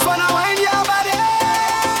now. I just wanna wind your body.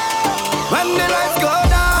 When the lights go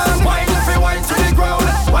down, wine if you wine to the ground,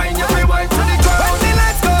 wine if you wine to the ground. When the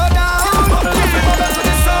lights go down, bubble if you bubble to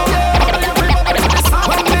the sound, bubble if you bubble to the sound.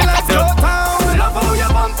 When the lights go down, love how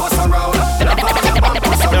your bump us around, love how your bump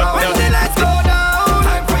us around. When the lights go down,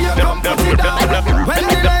 time for your bump put it down. When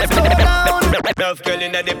the lights go down. Enough girl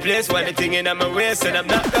in the place, one thing in my waist, and I'm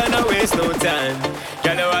not gonna waste no time.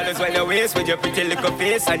 Girl, you always when you waist with your pretty little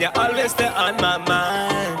face, and you always stay on my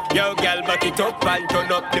mind. Yo, girl, back it up and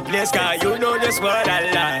turn up the place, cause you know just what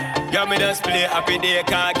I like. Yo, me just play happy day,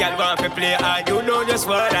 cause girl want to play, and you know just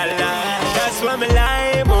what I like. That's why me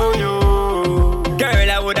like on you.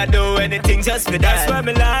 Girl, I woulda do anything just for that. That's why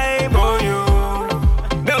me like on you.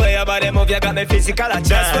 The way your body move, you got me physical attract.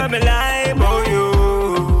 That's why me like on you.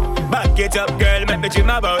 Back it up, girl, make me dream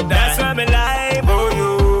about that. That's why me like on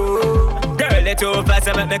you. Girl, it's too fast,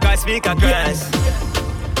 I make me can't speak across.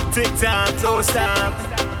 Tick tock, don't stop.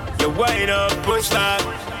 You wind up, push back.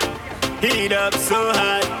 Heat up so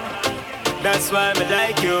hot. That's why me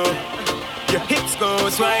like you. Your hips go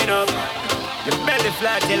swine up. Your belly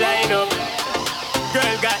flat, you line up.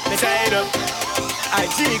 Girl got me tied up.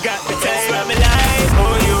 IG got me tied up. That's why me like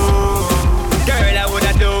on you. Girl, I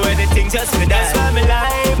woulda do anything just for that. That's why me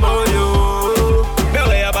like on you. The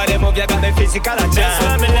way your body move, you got me physical attract. That's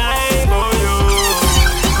why me like on you.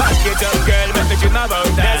 Back it up, girl, make me dream about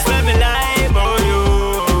that. That's why me like on you.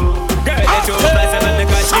 Girl, you're too fast, I make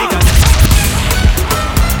me can't speak.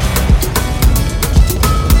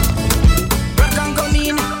 Rock and come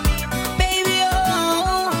in, baby,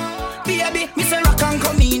 oh, baby, me say rock and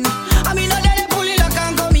come in. I mean, I let it pull it lock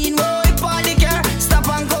and come in. Oh, if all the care, stop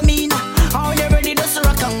and come in. Oh, they ready to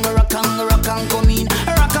rock and come in,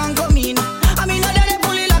 rock and come in. I mean, I let it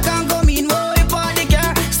pull it lock and come in. Oh, if all the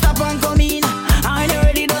care, stop and come in. Oh, they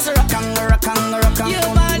ready to rock and.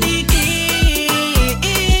 Your body keep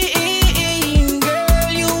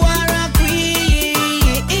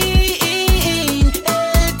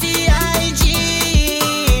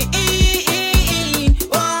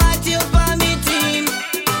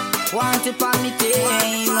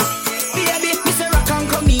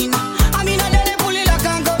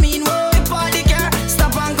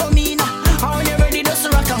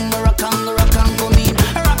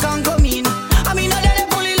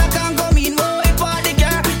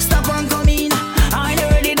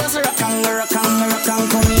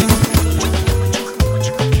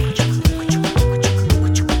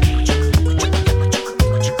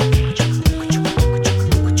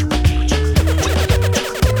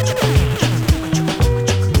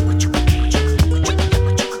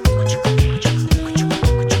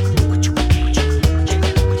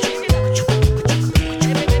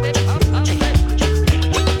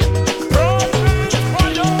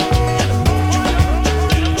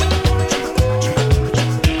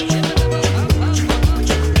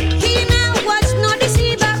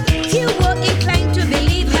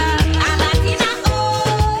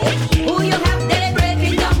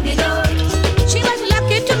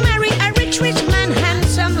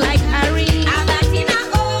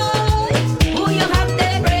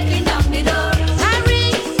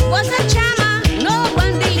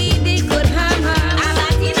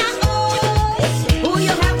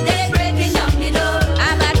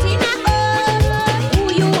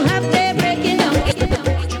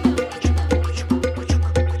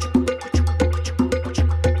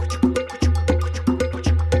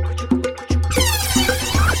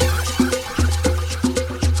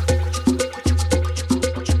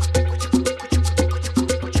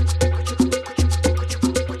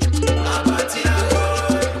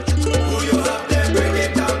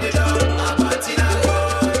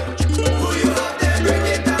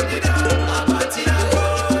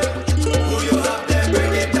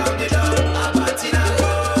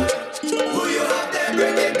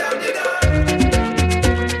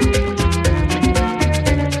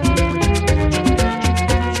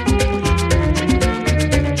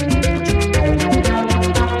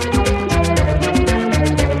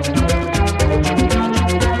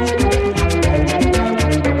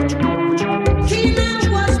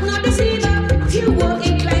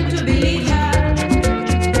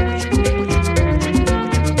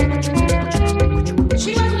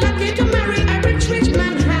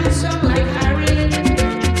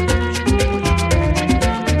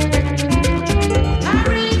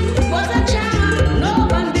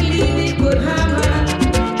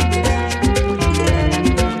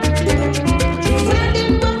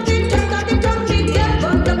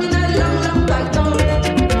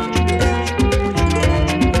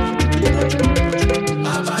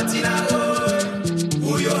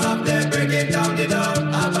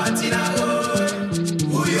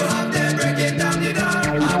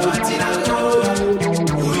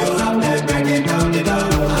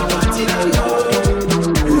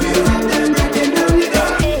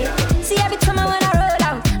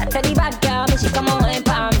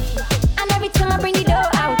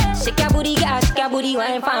the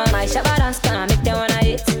wine for my shabba dance can make them wanna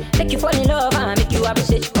hit. Make you fall in love and make you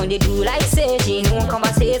appreciate. When they do like say, she won't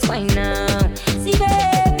conversate fine now. See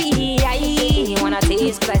baby, I wanna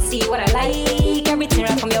taste 'cause I see what I like. Everything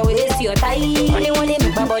right from your waist to your thigh. Only one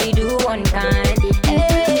make my body do one kind.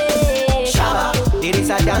 Hey, Shabba, it is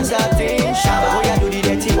a dance thing. Shabba, oh yeah, do the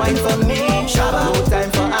dirty wine for me. Shabba, no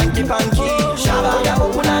time for hanky panky. Shabba, oh yeah,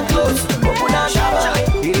 open and close, open and Shabba.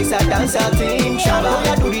 It is a dance thing. Shabba, oh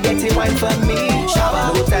yeah, do the dirty wine for me.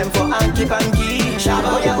 Shabba, no time for hanky panky.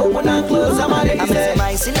 Shabba, oh yeah, open and close. I'm say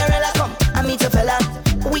my Cinderella come, I meet a fella.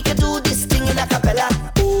 We can do this thing in a cappella.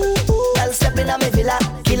 I'll step in a me villa,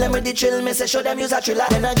 kill them with the chill. Me say show them use a thriller.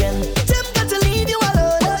 Then again, them got to leave you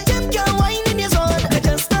alone. Them can't wine in your zone. They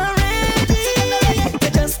just not ready. They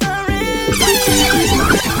just not ready.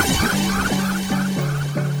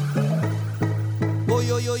 Oh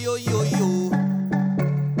yo yo yo yo yo.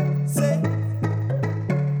 Say,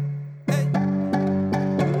 hey,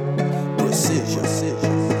 precision.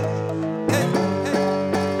 Hey,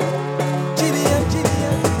 hey,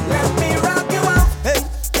 GBM. Let me rock you out. Hey,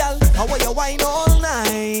 girl, how are you wine all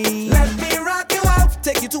night? Let me rock you out.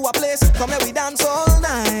 Take you to a place, come let we dance all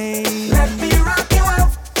night. Let me rock you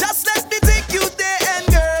out. Just let me take you there, and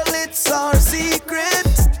girl, it's our secret.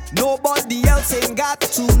 Nobody else ain't got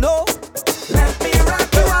to know. Let me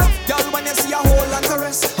rock you out. Girl, when you see a hole and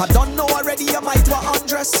caress, I don't know already, you might want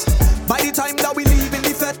undress. By the time that we leave in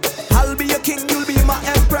the fete, I'll be your king, you'll be my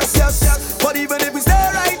empress, yes. But even if we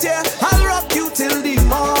stay right here, I'll rock you till the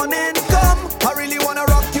morning come. I really wanna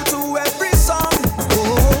rock you to every song.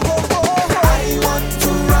 I want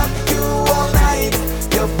to rock you all night.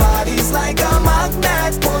 Your body's like a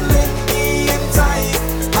magnet, pulling me in tight.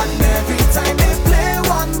 And every time they play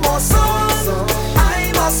one more song,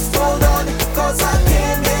 I must hold on, 'cause I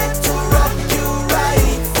came here to rock you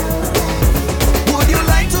right. Would you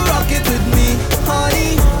like to rock it with me,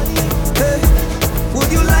 honey? Hey.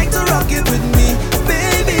 Would you like to rock it with me,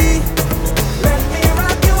 baby? Let me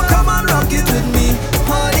rock you out. Come on, rock it with me,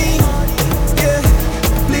 honey. Yeah,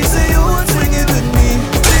 please say you would swing it with me,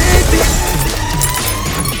 baby.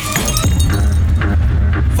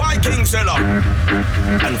 Viking Zilla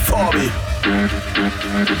and Fabi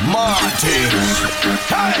Martins.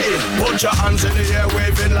 Hey, put your hands in the air,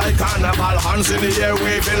 waving like carnival. Hands in the air,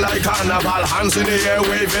 waving like carnival. Hands in the air,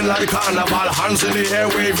 waving like carnival. Hands in the air,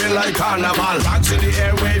 waving like carnival. Rags in the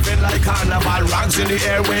air, waving like carnival. Rags in the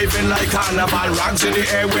air, waving like carnival. Rags in the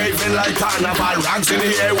air, waving like carnival. Rags in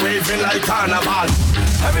the air, waving like carnival.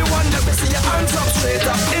 Everyone, let me see your hands up, straight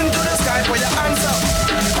up into the sky. Put your hands up.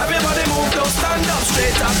 Everybody move, don't stand up,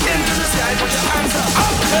 straight up into the sky. Put your hands up.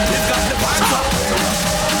 You've got the vibes up.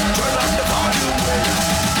 Turn up the volume.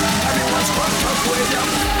 Everyone's crunk up with you.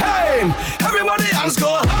 Hey, everybody hands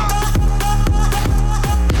go.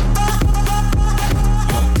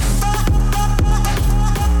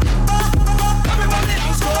 Everybody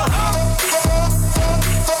hands go.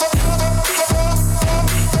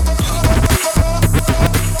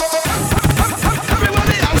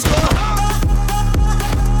 Everybody hands go.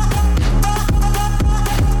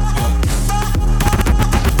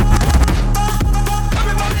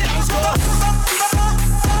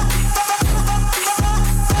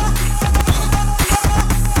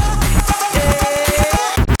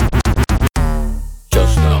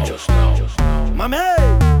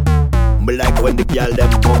 Me like when the girl them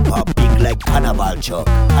bump up big like carnival truck,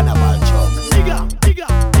 carnival truck. Digga.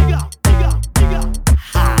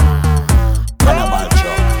 Carnival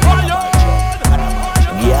truck.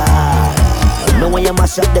 Yeah. Know when you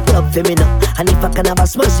mash up the club for me now. And if I can have a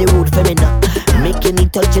smash the road for me now. Making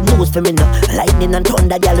it touch your nose for me now. Lightning and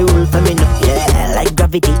thunder girl rule for me now. Yeah, like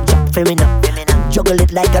gravity jump for me now. Juggle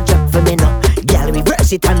it like a drop for me now. Girl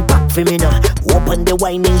reverse it and back for me now. Open the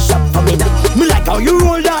whining shop for me now. Me like how you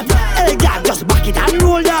roll that. Hey girl, just back it and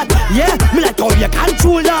roll that. Yeah, me like how you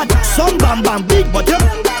control that. Some bam bam big but you.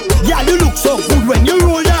 Girl you look so good when you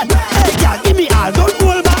roll that. Hey girl, give me all, don't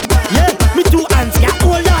roll back. Yeah, me two hands can't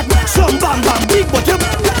hold that. Some bam bam big but you.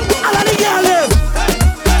 All of the girl them.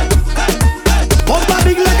 Bumper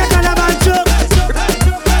big like a carnival truck.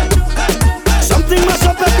 Something must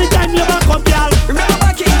up every time you back up, girl. Remember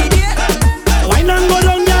back in the day? Wine and go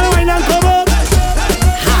down, girl, wine and come up.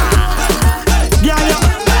 Girl, you.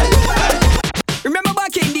 Remember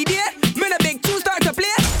back in the day? Men a big two start to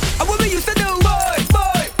play. And what we used to do? Boy.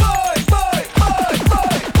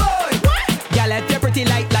 Girl, you're pretty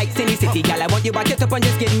like Cindy City. Girl, I want you back it up and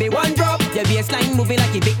just give me one drop. Your baseline moving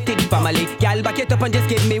like a big titty family. Girl, back it up and just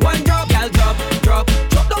give me one drop. Girl, drop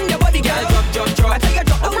down your body, girl, drop. I tell you,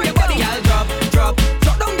 drop down your body, girl, drop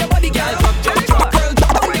down your body, girl, drop. Girl,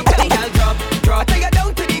 drop down your body, girl, drop. I tell you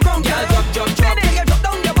down to the ground, girl, drop. I tell you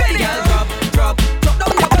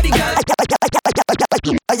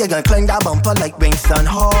gonna climb that bumper like Winston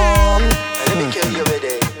Hall. Let me kill you with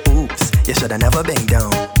it. Oops, you shoulda never been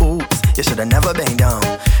down. Oops, you shoulda never been down.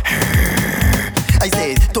 I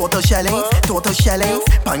say total shellings.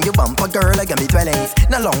 Pan your bumper, girl, I got me dwellings.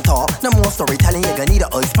 No long talk, no more storytelling. You gonna need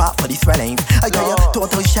a ice pop for these swellings. I tell you,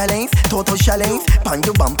 total shellings. Pan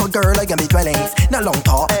your bumper, girl, I got me dwellings. No long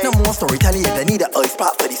talk, no more storytelling. You gonna need a ice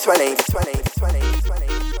pop for these swellings.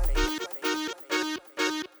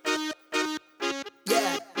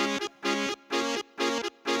 Yeah.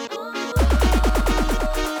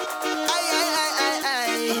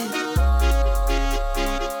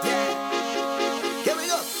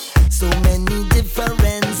 So many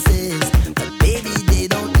differences, but baby, they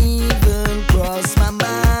don't even cross my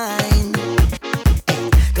mind.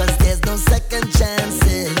 'Cause there's no second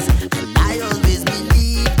chances, and I always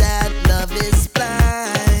believe that love is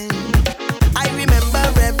blind. I remember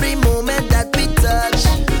every moment that we touch,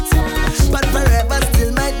 but forever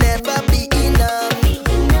still might never be enough.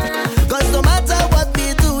 'Cause no matter what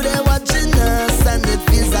we do, they're watching us, and it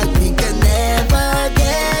feels like we can never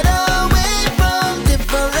get away from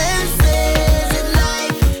differences in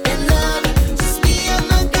life, in love. Just me and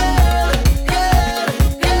my girl.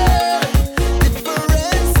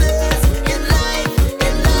 Differences in life,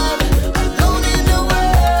 in love, alone in the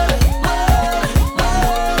world.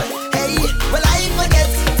 Hey, well I forget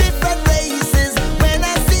different races when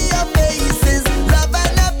I see your faces. Love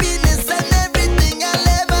and happiness and everything I'll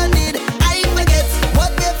ever need. I forget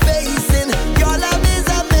what we're facing. Your love is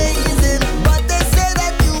amazing, but they say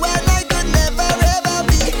that you and I could never ever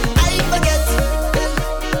be. I forget.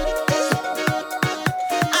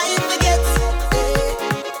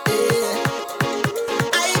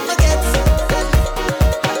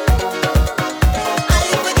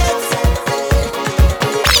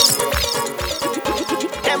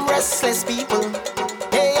 Them restless people,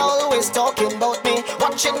 they always talking about me,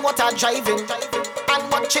 watching what I'm driving, and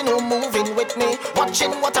watching who moving with me,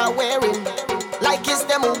 watching what I'm wearing, like it's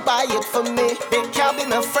them who buy it for me. They can't be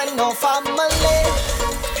my friend or family.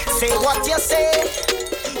 Say what you say,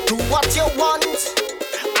 do what you want.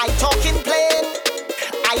 I talk in plain,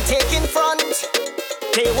 I take in front.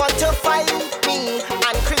 They want to fight me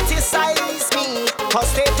and criticize me,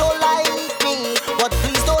 'cause they don't like me. But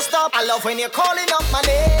please don't stop. I love when you're calling up my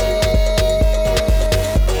name,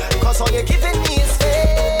 'cause all you're giving me is faith.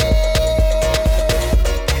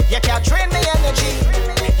 You can't drain me energy,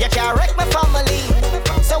 you can't wreck my family.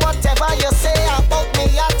 So whatever you say about me,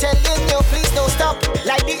 I'm telling you, please don't stop.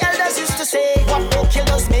 Like the elders used to say, what will kill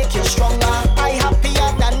us make you stronger. I happier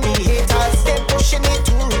than me haters. They're pushing me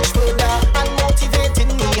to reach further and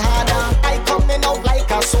motivating me harder. I coming out like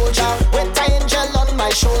a soldier with an angel on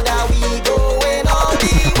my shoulder. We going all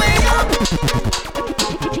the way up.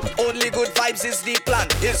 Only good vibes is the plan.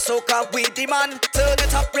 It's soca we demand. Turn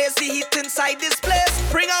it up, raise the heat inside this place.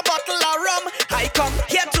 Bring a bottle of rum. I come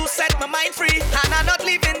here to set my mind free, and I'm not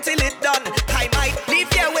leaving till it done. I might leave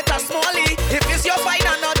here with a smallie. If it's your find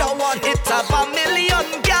another one, it's a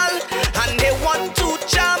million gal, and they want to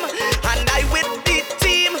jam. And I with the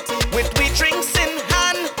team, with we drinks in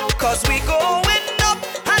hand, 'cause we going up,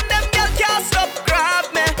 and them gal can't stop grab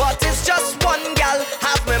me. But it's just one gal,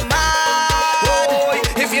 have me mad. Boy,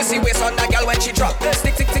 if you see waist on that gal when she drop,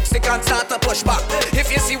 stick and start to push back.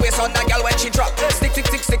 If you see waist on that gal when she drop, stick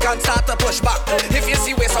and start to push back. If you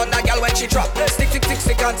see waist on that gal when she drop, stick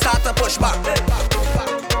and start to push back.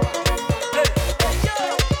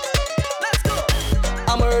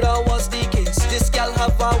 A murder was the case. This gal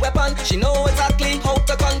have a weapon. She know exactly how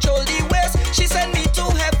to control the waste. She send me to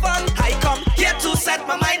heaven. I come here to set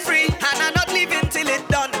my mind free, and I'm not leaving till it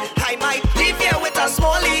done. I might leave here with a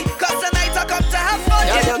smallie, 'cause tonight I come to have fun.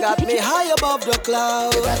 Girl, you got me high above the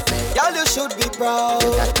clouds. Girl, you should be proud.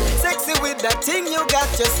 Sexy with that thing you got,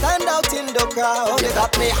 you stand out in the crowd. You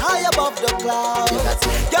got me high above the clouds.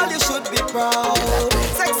 Girl, you should be proud.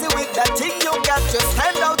 Sexy with that thing you got, you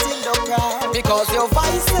stand out in the crowd. Because your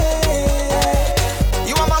voice,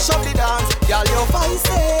 you want mash up the dance. Girl, your voice,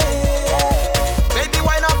 baby,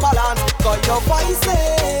 why not balance? 'Cause your voice,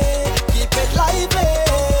 keep it lively.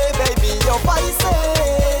 Baby, your voice,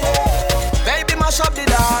 baby, mash up the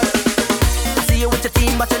dance. I see you with your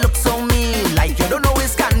team, but you look so mean. Like you don't know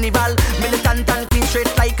it's carnival. Militant and clean,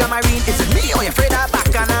 straight like a marine. Is it me or you afraid of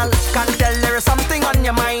bacchanal? Can't tell there is something on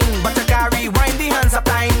your mind, but you can't rewind the hands of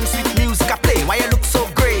time. Sweet music I play, why you look so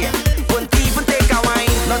grey? Won't even take a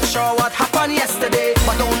wine. Not sure what happened yesterday,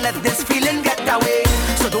 but don't let this feeling get away.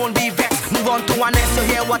 So don't be vexed, move on to one next. So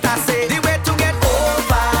hear what I say. The way to get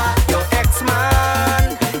over your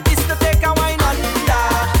ex-man is to take a wine under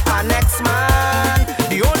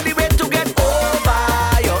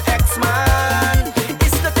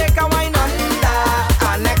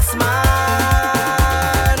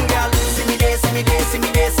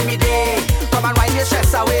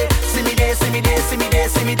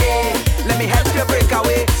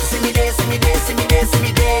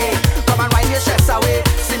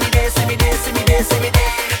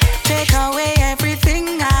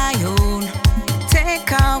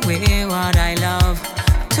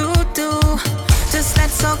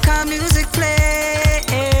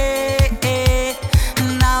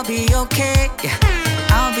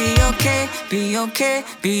be okay,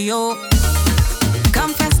 be okay.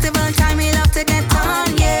 Come festival time, we love to get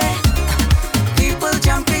on, yeah. People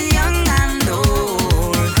jumping young and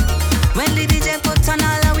old. When the DJ put on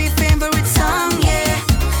all our favorite song,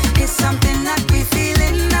 yeah. It's something that we feel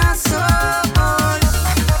in our soul.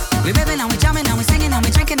 We baby and we jamming and we singing and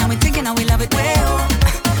we drinking and we thinking and we love it well.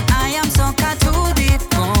 I am soca to the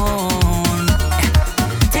bone.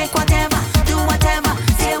 Take whatever, do whatever,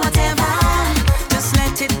 say whatever. Just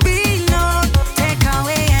let it be known. Take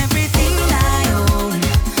away everything I own.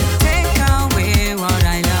 Take away what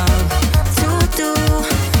I love to do.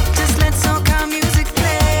 Just let soca music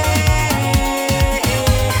play,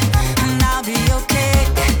 and I'll be okay.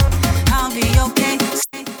 I'll be okay.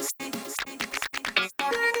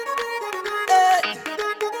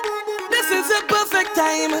 This is a perfect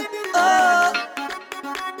time. Oh,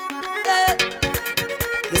 yeah.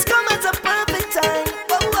 This come at a perfect time.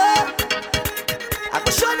 Oh, oh. I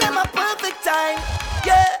will show them a perfect time.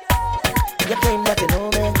 Yeah. You claim that you know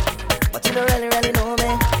me, but you don't really know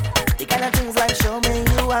me. The kind of things like show me,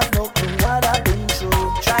 you have no clue what I've been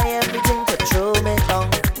through. Try everything to throw me down,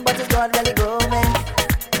 but it's God really grow me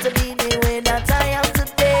to be the way that I am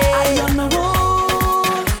today. I am the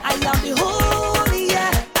whole, I am the whole,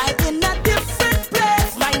 yeah. I'm in a different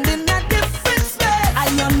place, mind in a different space. I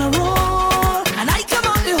am the whole, and I come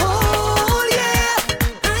out the whole, yeah.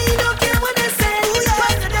 I don't care what they say,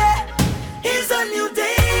 but today is a new day.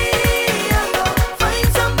 I go find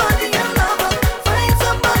somebody to love up, find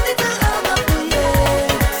somebody to love up, yeah.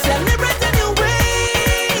 Celebrate a new way.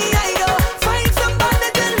 I go find somebody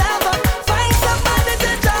to love up, find somebody to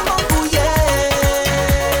jam up, yeah.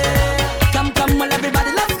 Come, well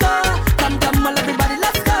everybody, let's go. Come, well everybody,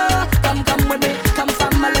 let's go. Come with me, come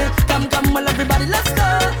family. Come, well everybody, let's go.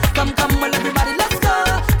 Come, well everybody, let's go.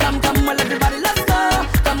 Come, well everybody, let's go.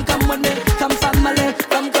 Come with me, come family.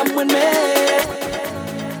 Come with me.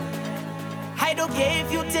 I don't care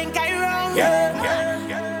if you think I'm wrong.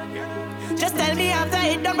 Just tell me after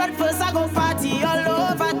it done, but first I go party all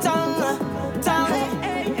over town.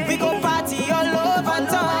 We go party all over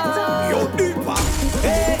town. Yo, deeper.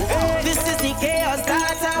 This is the chaos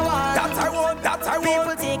that I want. That I want.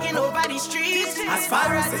 People taking over the streets. As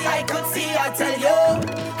far as the eye could see, I tell you.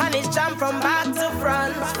 And it's jam from back to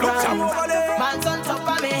front. jam over there. Man's on top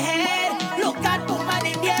of my head. Look at woman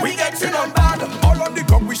in here. We getting on bad. All on the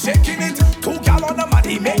ground, we shaking it. 2 gal on the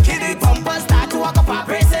money, making it. Bumpers start to walk up, I'm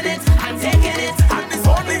pressing it. I'm taking it. And it's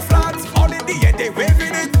only flat. All in the air, they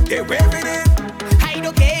waving it. They waving it. I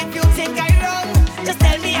don't care if you think I'm wrong. Just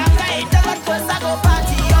tell me after it done, but first I go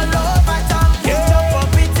party all over town. Jump up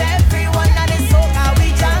with everyone and it's soca, we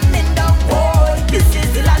jamming down. Oh, this is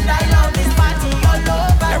the land I love, this party all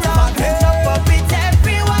over town. Jump up with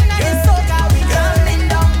everyone and it's soca, we jamming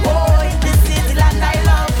down. Oh, this is the land I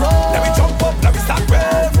love. Oh. Let me jump up, let me start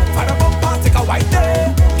wave. Find a bumper, take a white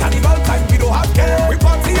day. Carnival time, we don't have care. We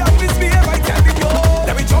party and misbehave, I tell you.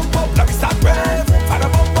 Let me jump up, let me start wave. Find a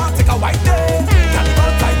bumper, take a white day.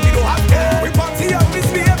 Carnival time, we don't have care. We party and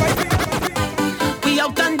misbehave, I tell you. We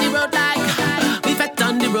out on the road like, we fet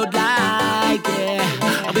on the road like,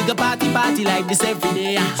 yeah. And we go party like this every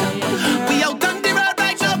day. We out on the road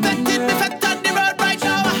right now, we fet on the road right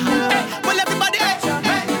now. Hey, well everybody, hey,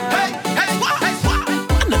 what?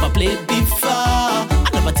 I never played before, I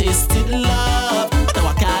never tasted love, but now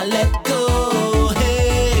I can't let go.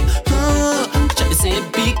 Hey, I try to say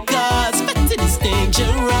because fetting is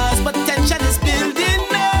dangerous, but tension is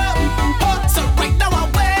building up. Oh, so right now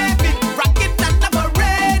I'm waving, rocking and I'm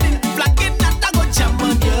parading, flagging and I go jam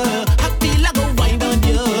on you. I feel I go wind on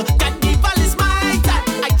you. Carnival is my time.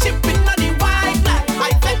 I chip in on the white line.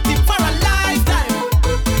 I bet it for a lifetime.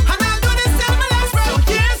 And I'll do this till my last breath. So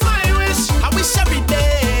here's my wish. I wish every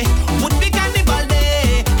day would be carnival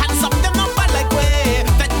day. Hands up them number like way.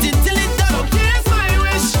 Bet it till it done. So here's my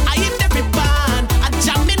wish. I hit every band. I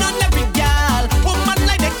jam in on every gal. Woman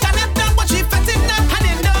like they cannot tell what she fetting up. And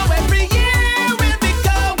you know every year we'll be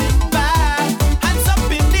going back. Hands up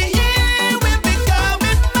in the air, we'll be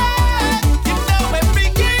going back. You know every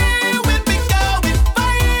year we'll be going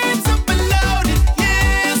vibes up and loaded.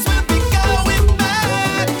 Yes, we'll be going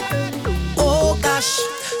back. Oh gosh,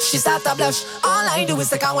 she start to blush. All I do is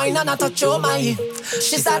take a wine and I touch your my.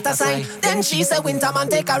 She start to sign, then she say, Winter man,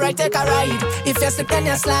 take a ride, take a ride. If you slip, then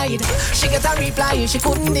you slide. She get a reply, she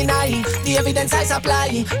couldn't deny the evidence I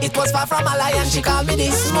supply. It was far from a lie and she called me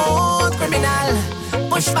the smooth criminal.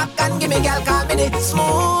 Push back and give me girl, call me the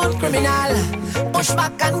smooth criminal. Push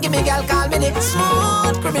back and give me girl, call me the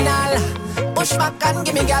smooth criminal. Push back and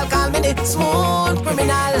give me girl, call me the smooth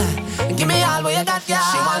criminal. Give me all what you got, girl.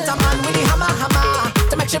 She want a man with the hammer.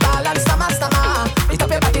 to make you ball and stammer. Beat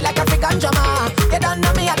up your body like African drama. You don't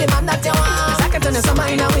know me, I demand that you want. 'Cause I can turn the summer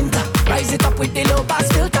in a winter. Rise it up with the low pass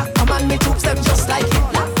filter. Come on, me troops them just like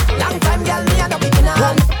Hitler. Long time, girl, me and a beginner.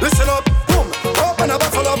 Listen up, boom. Open a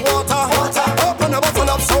bottle of water. Open a bottle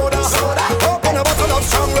of soda. Open a bottle of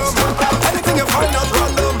strong rum. Anything you find at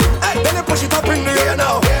random. Then you push it up in the air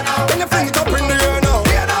now. Then you fling it up in the air now.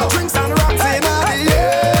 Drinks and rocks in the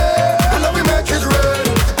air. And then we make it rain.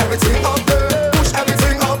 Everything up there. Push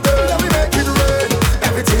everything up there. Then we make it rain.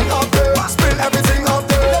 Everything up there. Spill everything up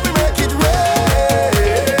there. Then we make it rain.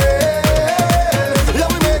 Then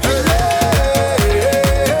we make it rain.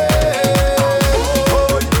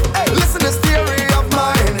 Hey, listen this theory of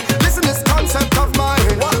mine. Listen this concept of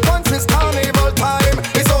mine. Once it's carnival time,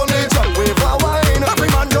 it's only jump with a wine. Every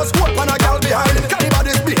man just walk on a gal behind.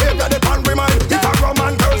 Anybody's behavior they can't remind. If I rum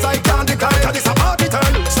and girls I can't decline. 'Cause it's a party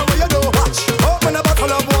time. So what you do? Watch. Open a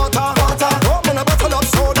bottle of water. Open a bottle of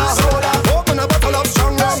soda. Open a bottle of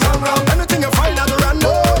strong rum. Anything you find at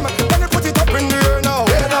random. Then you put it up in the air now.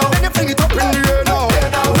 Then you fling it up in the air now.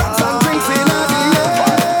 Rocks and drinks in the air.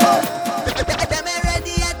 Them ain't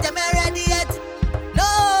ready yet, them ain't ready yet. No,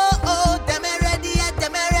 them ain't ready yet,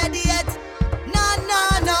 them ain't ready yet. No,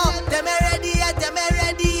 them ain't ready yet, them ain't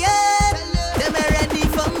ready yet. Them ain't ready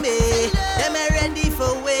for me, them ain't ready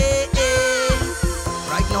for we.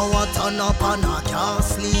 Right now I turn up and I can't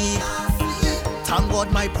sleep. Thank God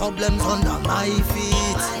my problems under my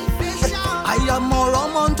feet. I am more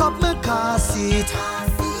on top my car seat.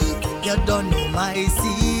 You don't know my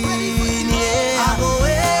scene, yeah. I go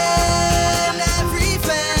in every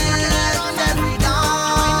fest, every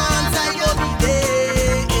dance, I go be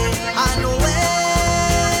there. I know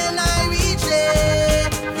when I reach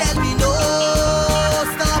it, there'll be no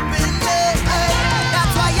stopping me.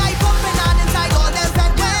 That's why I pumping on inside all them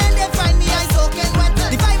fed. When they find me, I soaking wet. The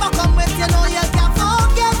vibe I come with, you know you can't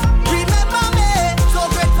forget. Remember me, so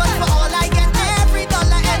grateful for all I get. Every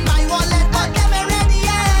dollar in my wallet, but them ain't ready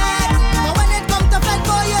yet. But when it comes to fed,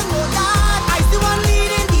 boy, you know that I still want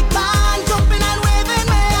leading the band, jumping and waving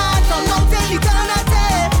my hand from now till eternity.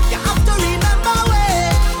 You have to remember where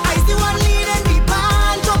I still want leading the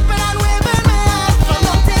band, jumping and waving my hand from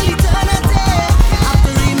now till eternity. You have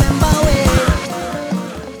to remember where.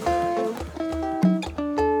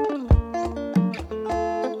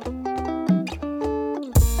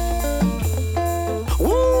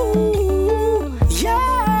 Woo, yeah.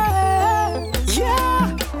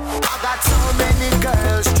 I got so many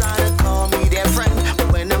girls trying to call me their friend, but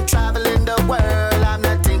when I'm traveling the world, I'm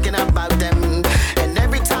not thinking about them. And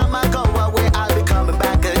every time I go away, I'll be coming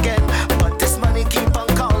back again. But this money keep on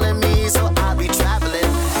calling me, so I'll be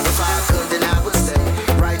traveling. If I could, then I would stay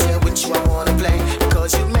right here with you. I wanna play,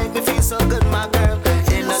 'cause you make me feel so good, my girl,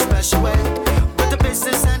 in a special way. But the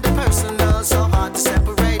business and the personal, so hard to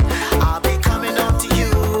separate. I'll be coming on to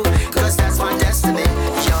you, 'cause that's my destiny.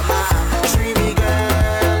 You're my dreamy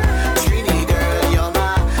girl, you're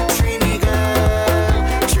my dreamy girl,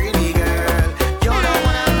 You're the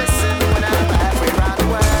one I'm missing when I'm halfway around the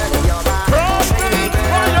world. You're my dreamy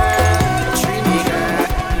girl.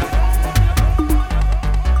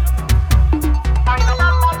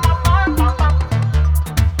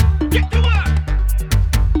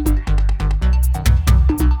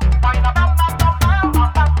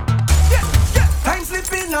 Time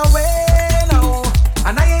slipping away now,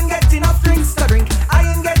 and I ain't get enough drinks to drink. I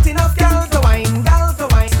ain't get enough gal to wine.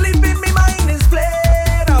 Sleeping, me mind is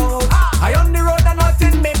played out. I on the road and not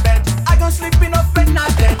in my bed. I go sleeping up and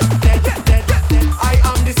not dead. I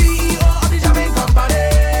am the CEO of the jamming company.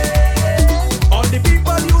 All the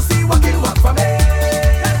people you see working work for me.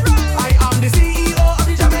 I am the CEO of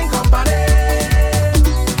the jamming company.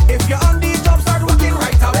 If you're on the job, start working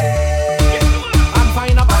right away. I'm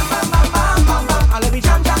fine a bam bam bam bam bam bam. I love you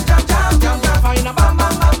jam jam jam jam jam jam. Fine a bam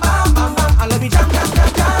bam bam bam bam bam. I love you jam jam jam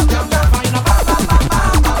jam jam jam. Fine a bam bam bam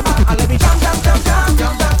bam bam bam. I love you jam jam jam jam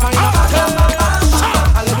jam jam. Fine a bam bam bam bam bam.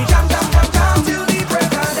 I love you jam jam jam jam till the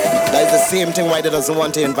break of day. That is the same thing why they doesn't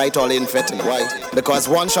want to invite all in fit. Why? Because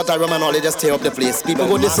one shot of rum and all they just tear up the place. People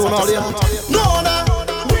go this soon all here. No, nah.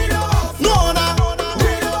 No, nah. No, nah.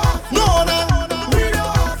 No, nah.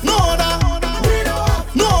 No, nah.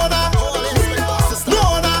 No, nah.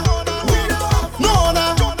 No,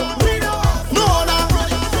 nah. No, nah.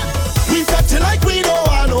 We fetting like we don't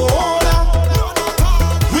want no owner.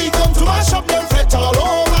 We come to mash up them fet all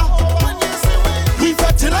over. We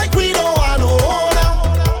fetting like we don't want no owner.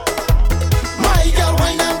 My girl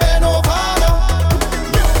wine and bend over.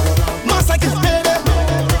 Mass like it's better.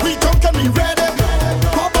 We drunk and we ready.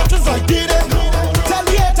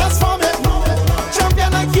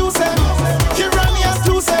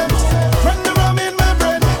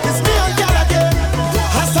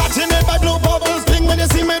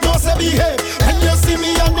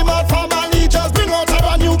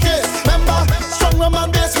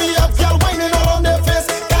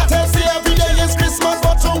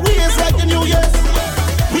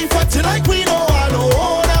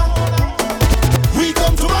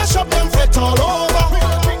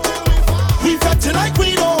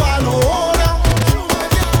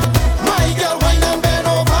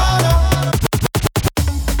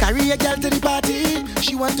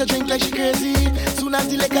 want to drink like she crazy. Soon as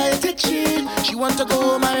the liquor hit it, she want to go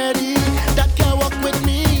home already. That can't walk with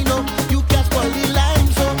me, no. You can't spoil the line,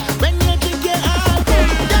 so when you drink your alcohol,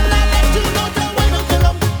 girl, I let you know that why don't tell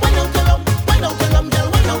 'em, why don't tell 'em, why don't tell 'em,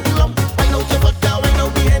 girl, why don't tell 'em, why don't you vodka, why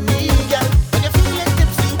don't be any girl. When you feeling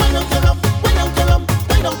tipsy, why don't tell 'em, why don't tell 'em,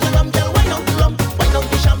 why don't tell 'em, girl, why don't tell 'em, why don't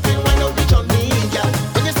be champagne, why don't be Johnny, girl.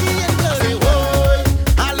 When you see it, girl, say, boy,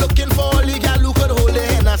 I'm looking for only girl who could hold the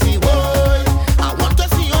Hennessy, boy. I want to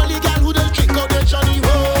see only girl who don't drink out the Johnny,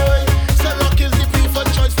 boy. Say rock is the preferred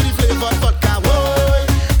choice for the flavor vodka, boy.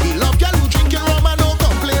 We love girl who drinking rum and no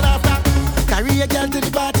complain after. Carry a girl to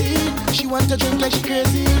the party, she want to drink like she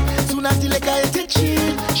crazy. Soon as the liquor hit it,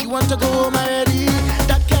 she want to go home already.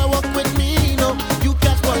 That can't walk with me, no. You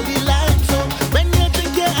can't spoil the line, so when you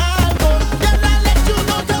drink your alcohol, girl, I let you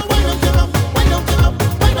know that why don't tell 'em, why don't tell 'em,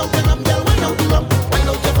 why don't tell 'em, girl, why don't tell 'em, why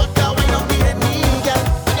don't you vodka, why don't be any girl.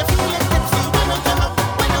 When you feeling tipsy, why don't tell 'em,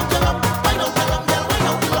 why don't tell 'em, why don't tell 'em, girl, why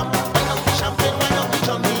don't tell 'em, why don't be champagne, why don't be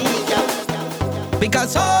Johnny, girl.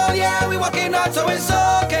 Because oh yeah, we walking out, so it's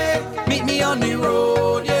okay. Meet me on the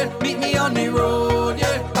road, yeah. Meet me on the road,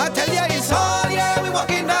 yeah. I tell ya it's all, yeah. We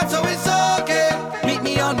walking out, so it's okay. Meet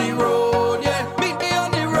me on the road, yeah. Meet me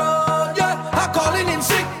on the road, yeah. I'm calling in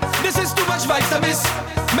sick. This is too much vitamins.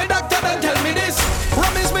 My doctor done tell me this.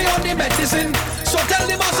 Rum is me on the medicine. So tell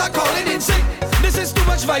the boss I'm calling in sick. This is too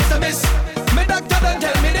much vitamins. My doctor done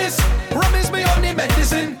tell me this. Rum is me on the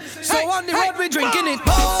medicine. So on the road we drinking it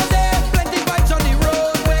all day. Plenty vibes on the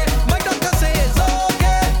roadway. My doctor say it's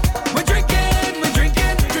okay. We drinking,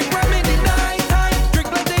 drink rum in the night time. Drink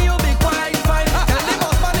plenty, you'll be quite fine. Tell the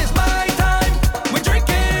boss man it's my time. We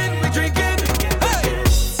drinking. Hey,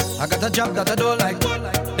 I got a job that I don't like.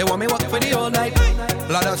 They want me work for the whole night.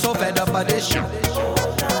 Lord, I'm so fed up by this shit.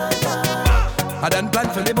 I done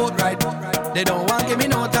planned for the boat ride. They don't want give me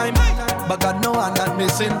no time, but God know I'm not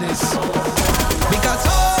missing this. Because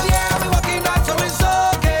oh yeah, we walking out, so it's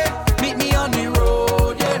okay. Meet me on the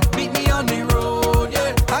road, yeah. Meet me on the road,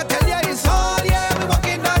 yeah. I tell ya it's all, yeah. We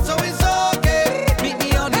walking out, so it's okay. Meet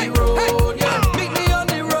me on the road, yeah. Meet me on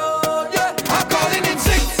the road, yeah. I'm calling in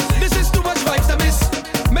sick. This is too much vibes to miss.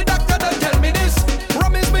 My doctor done tell me this.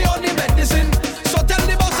 Rum is me on the medicine. So tell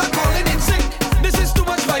the boss I'm calling in sick. This is too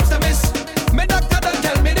much vibes to miss. My doctor done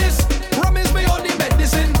tell me this. Rum is me on the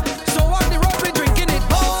medicine. So on the road we drinking it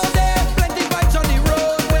all day. Plenty vibes on the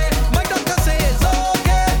roadway. My doctor say it's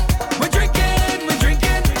okay. We drinking.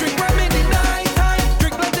 Drink rum in the night time.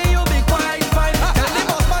 Drink plenty, you'll be quite fine. Tell the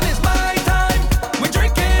boss man it's my time. We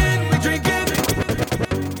drinking.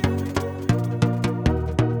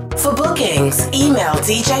 For bookings, email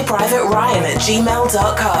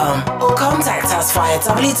djprivateryan@gmail.com or contact us via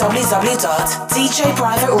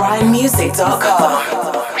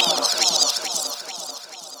www.djprivateryanmusic.com.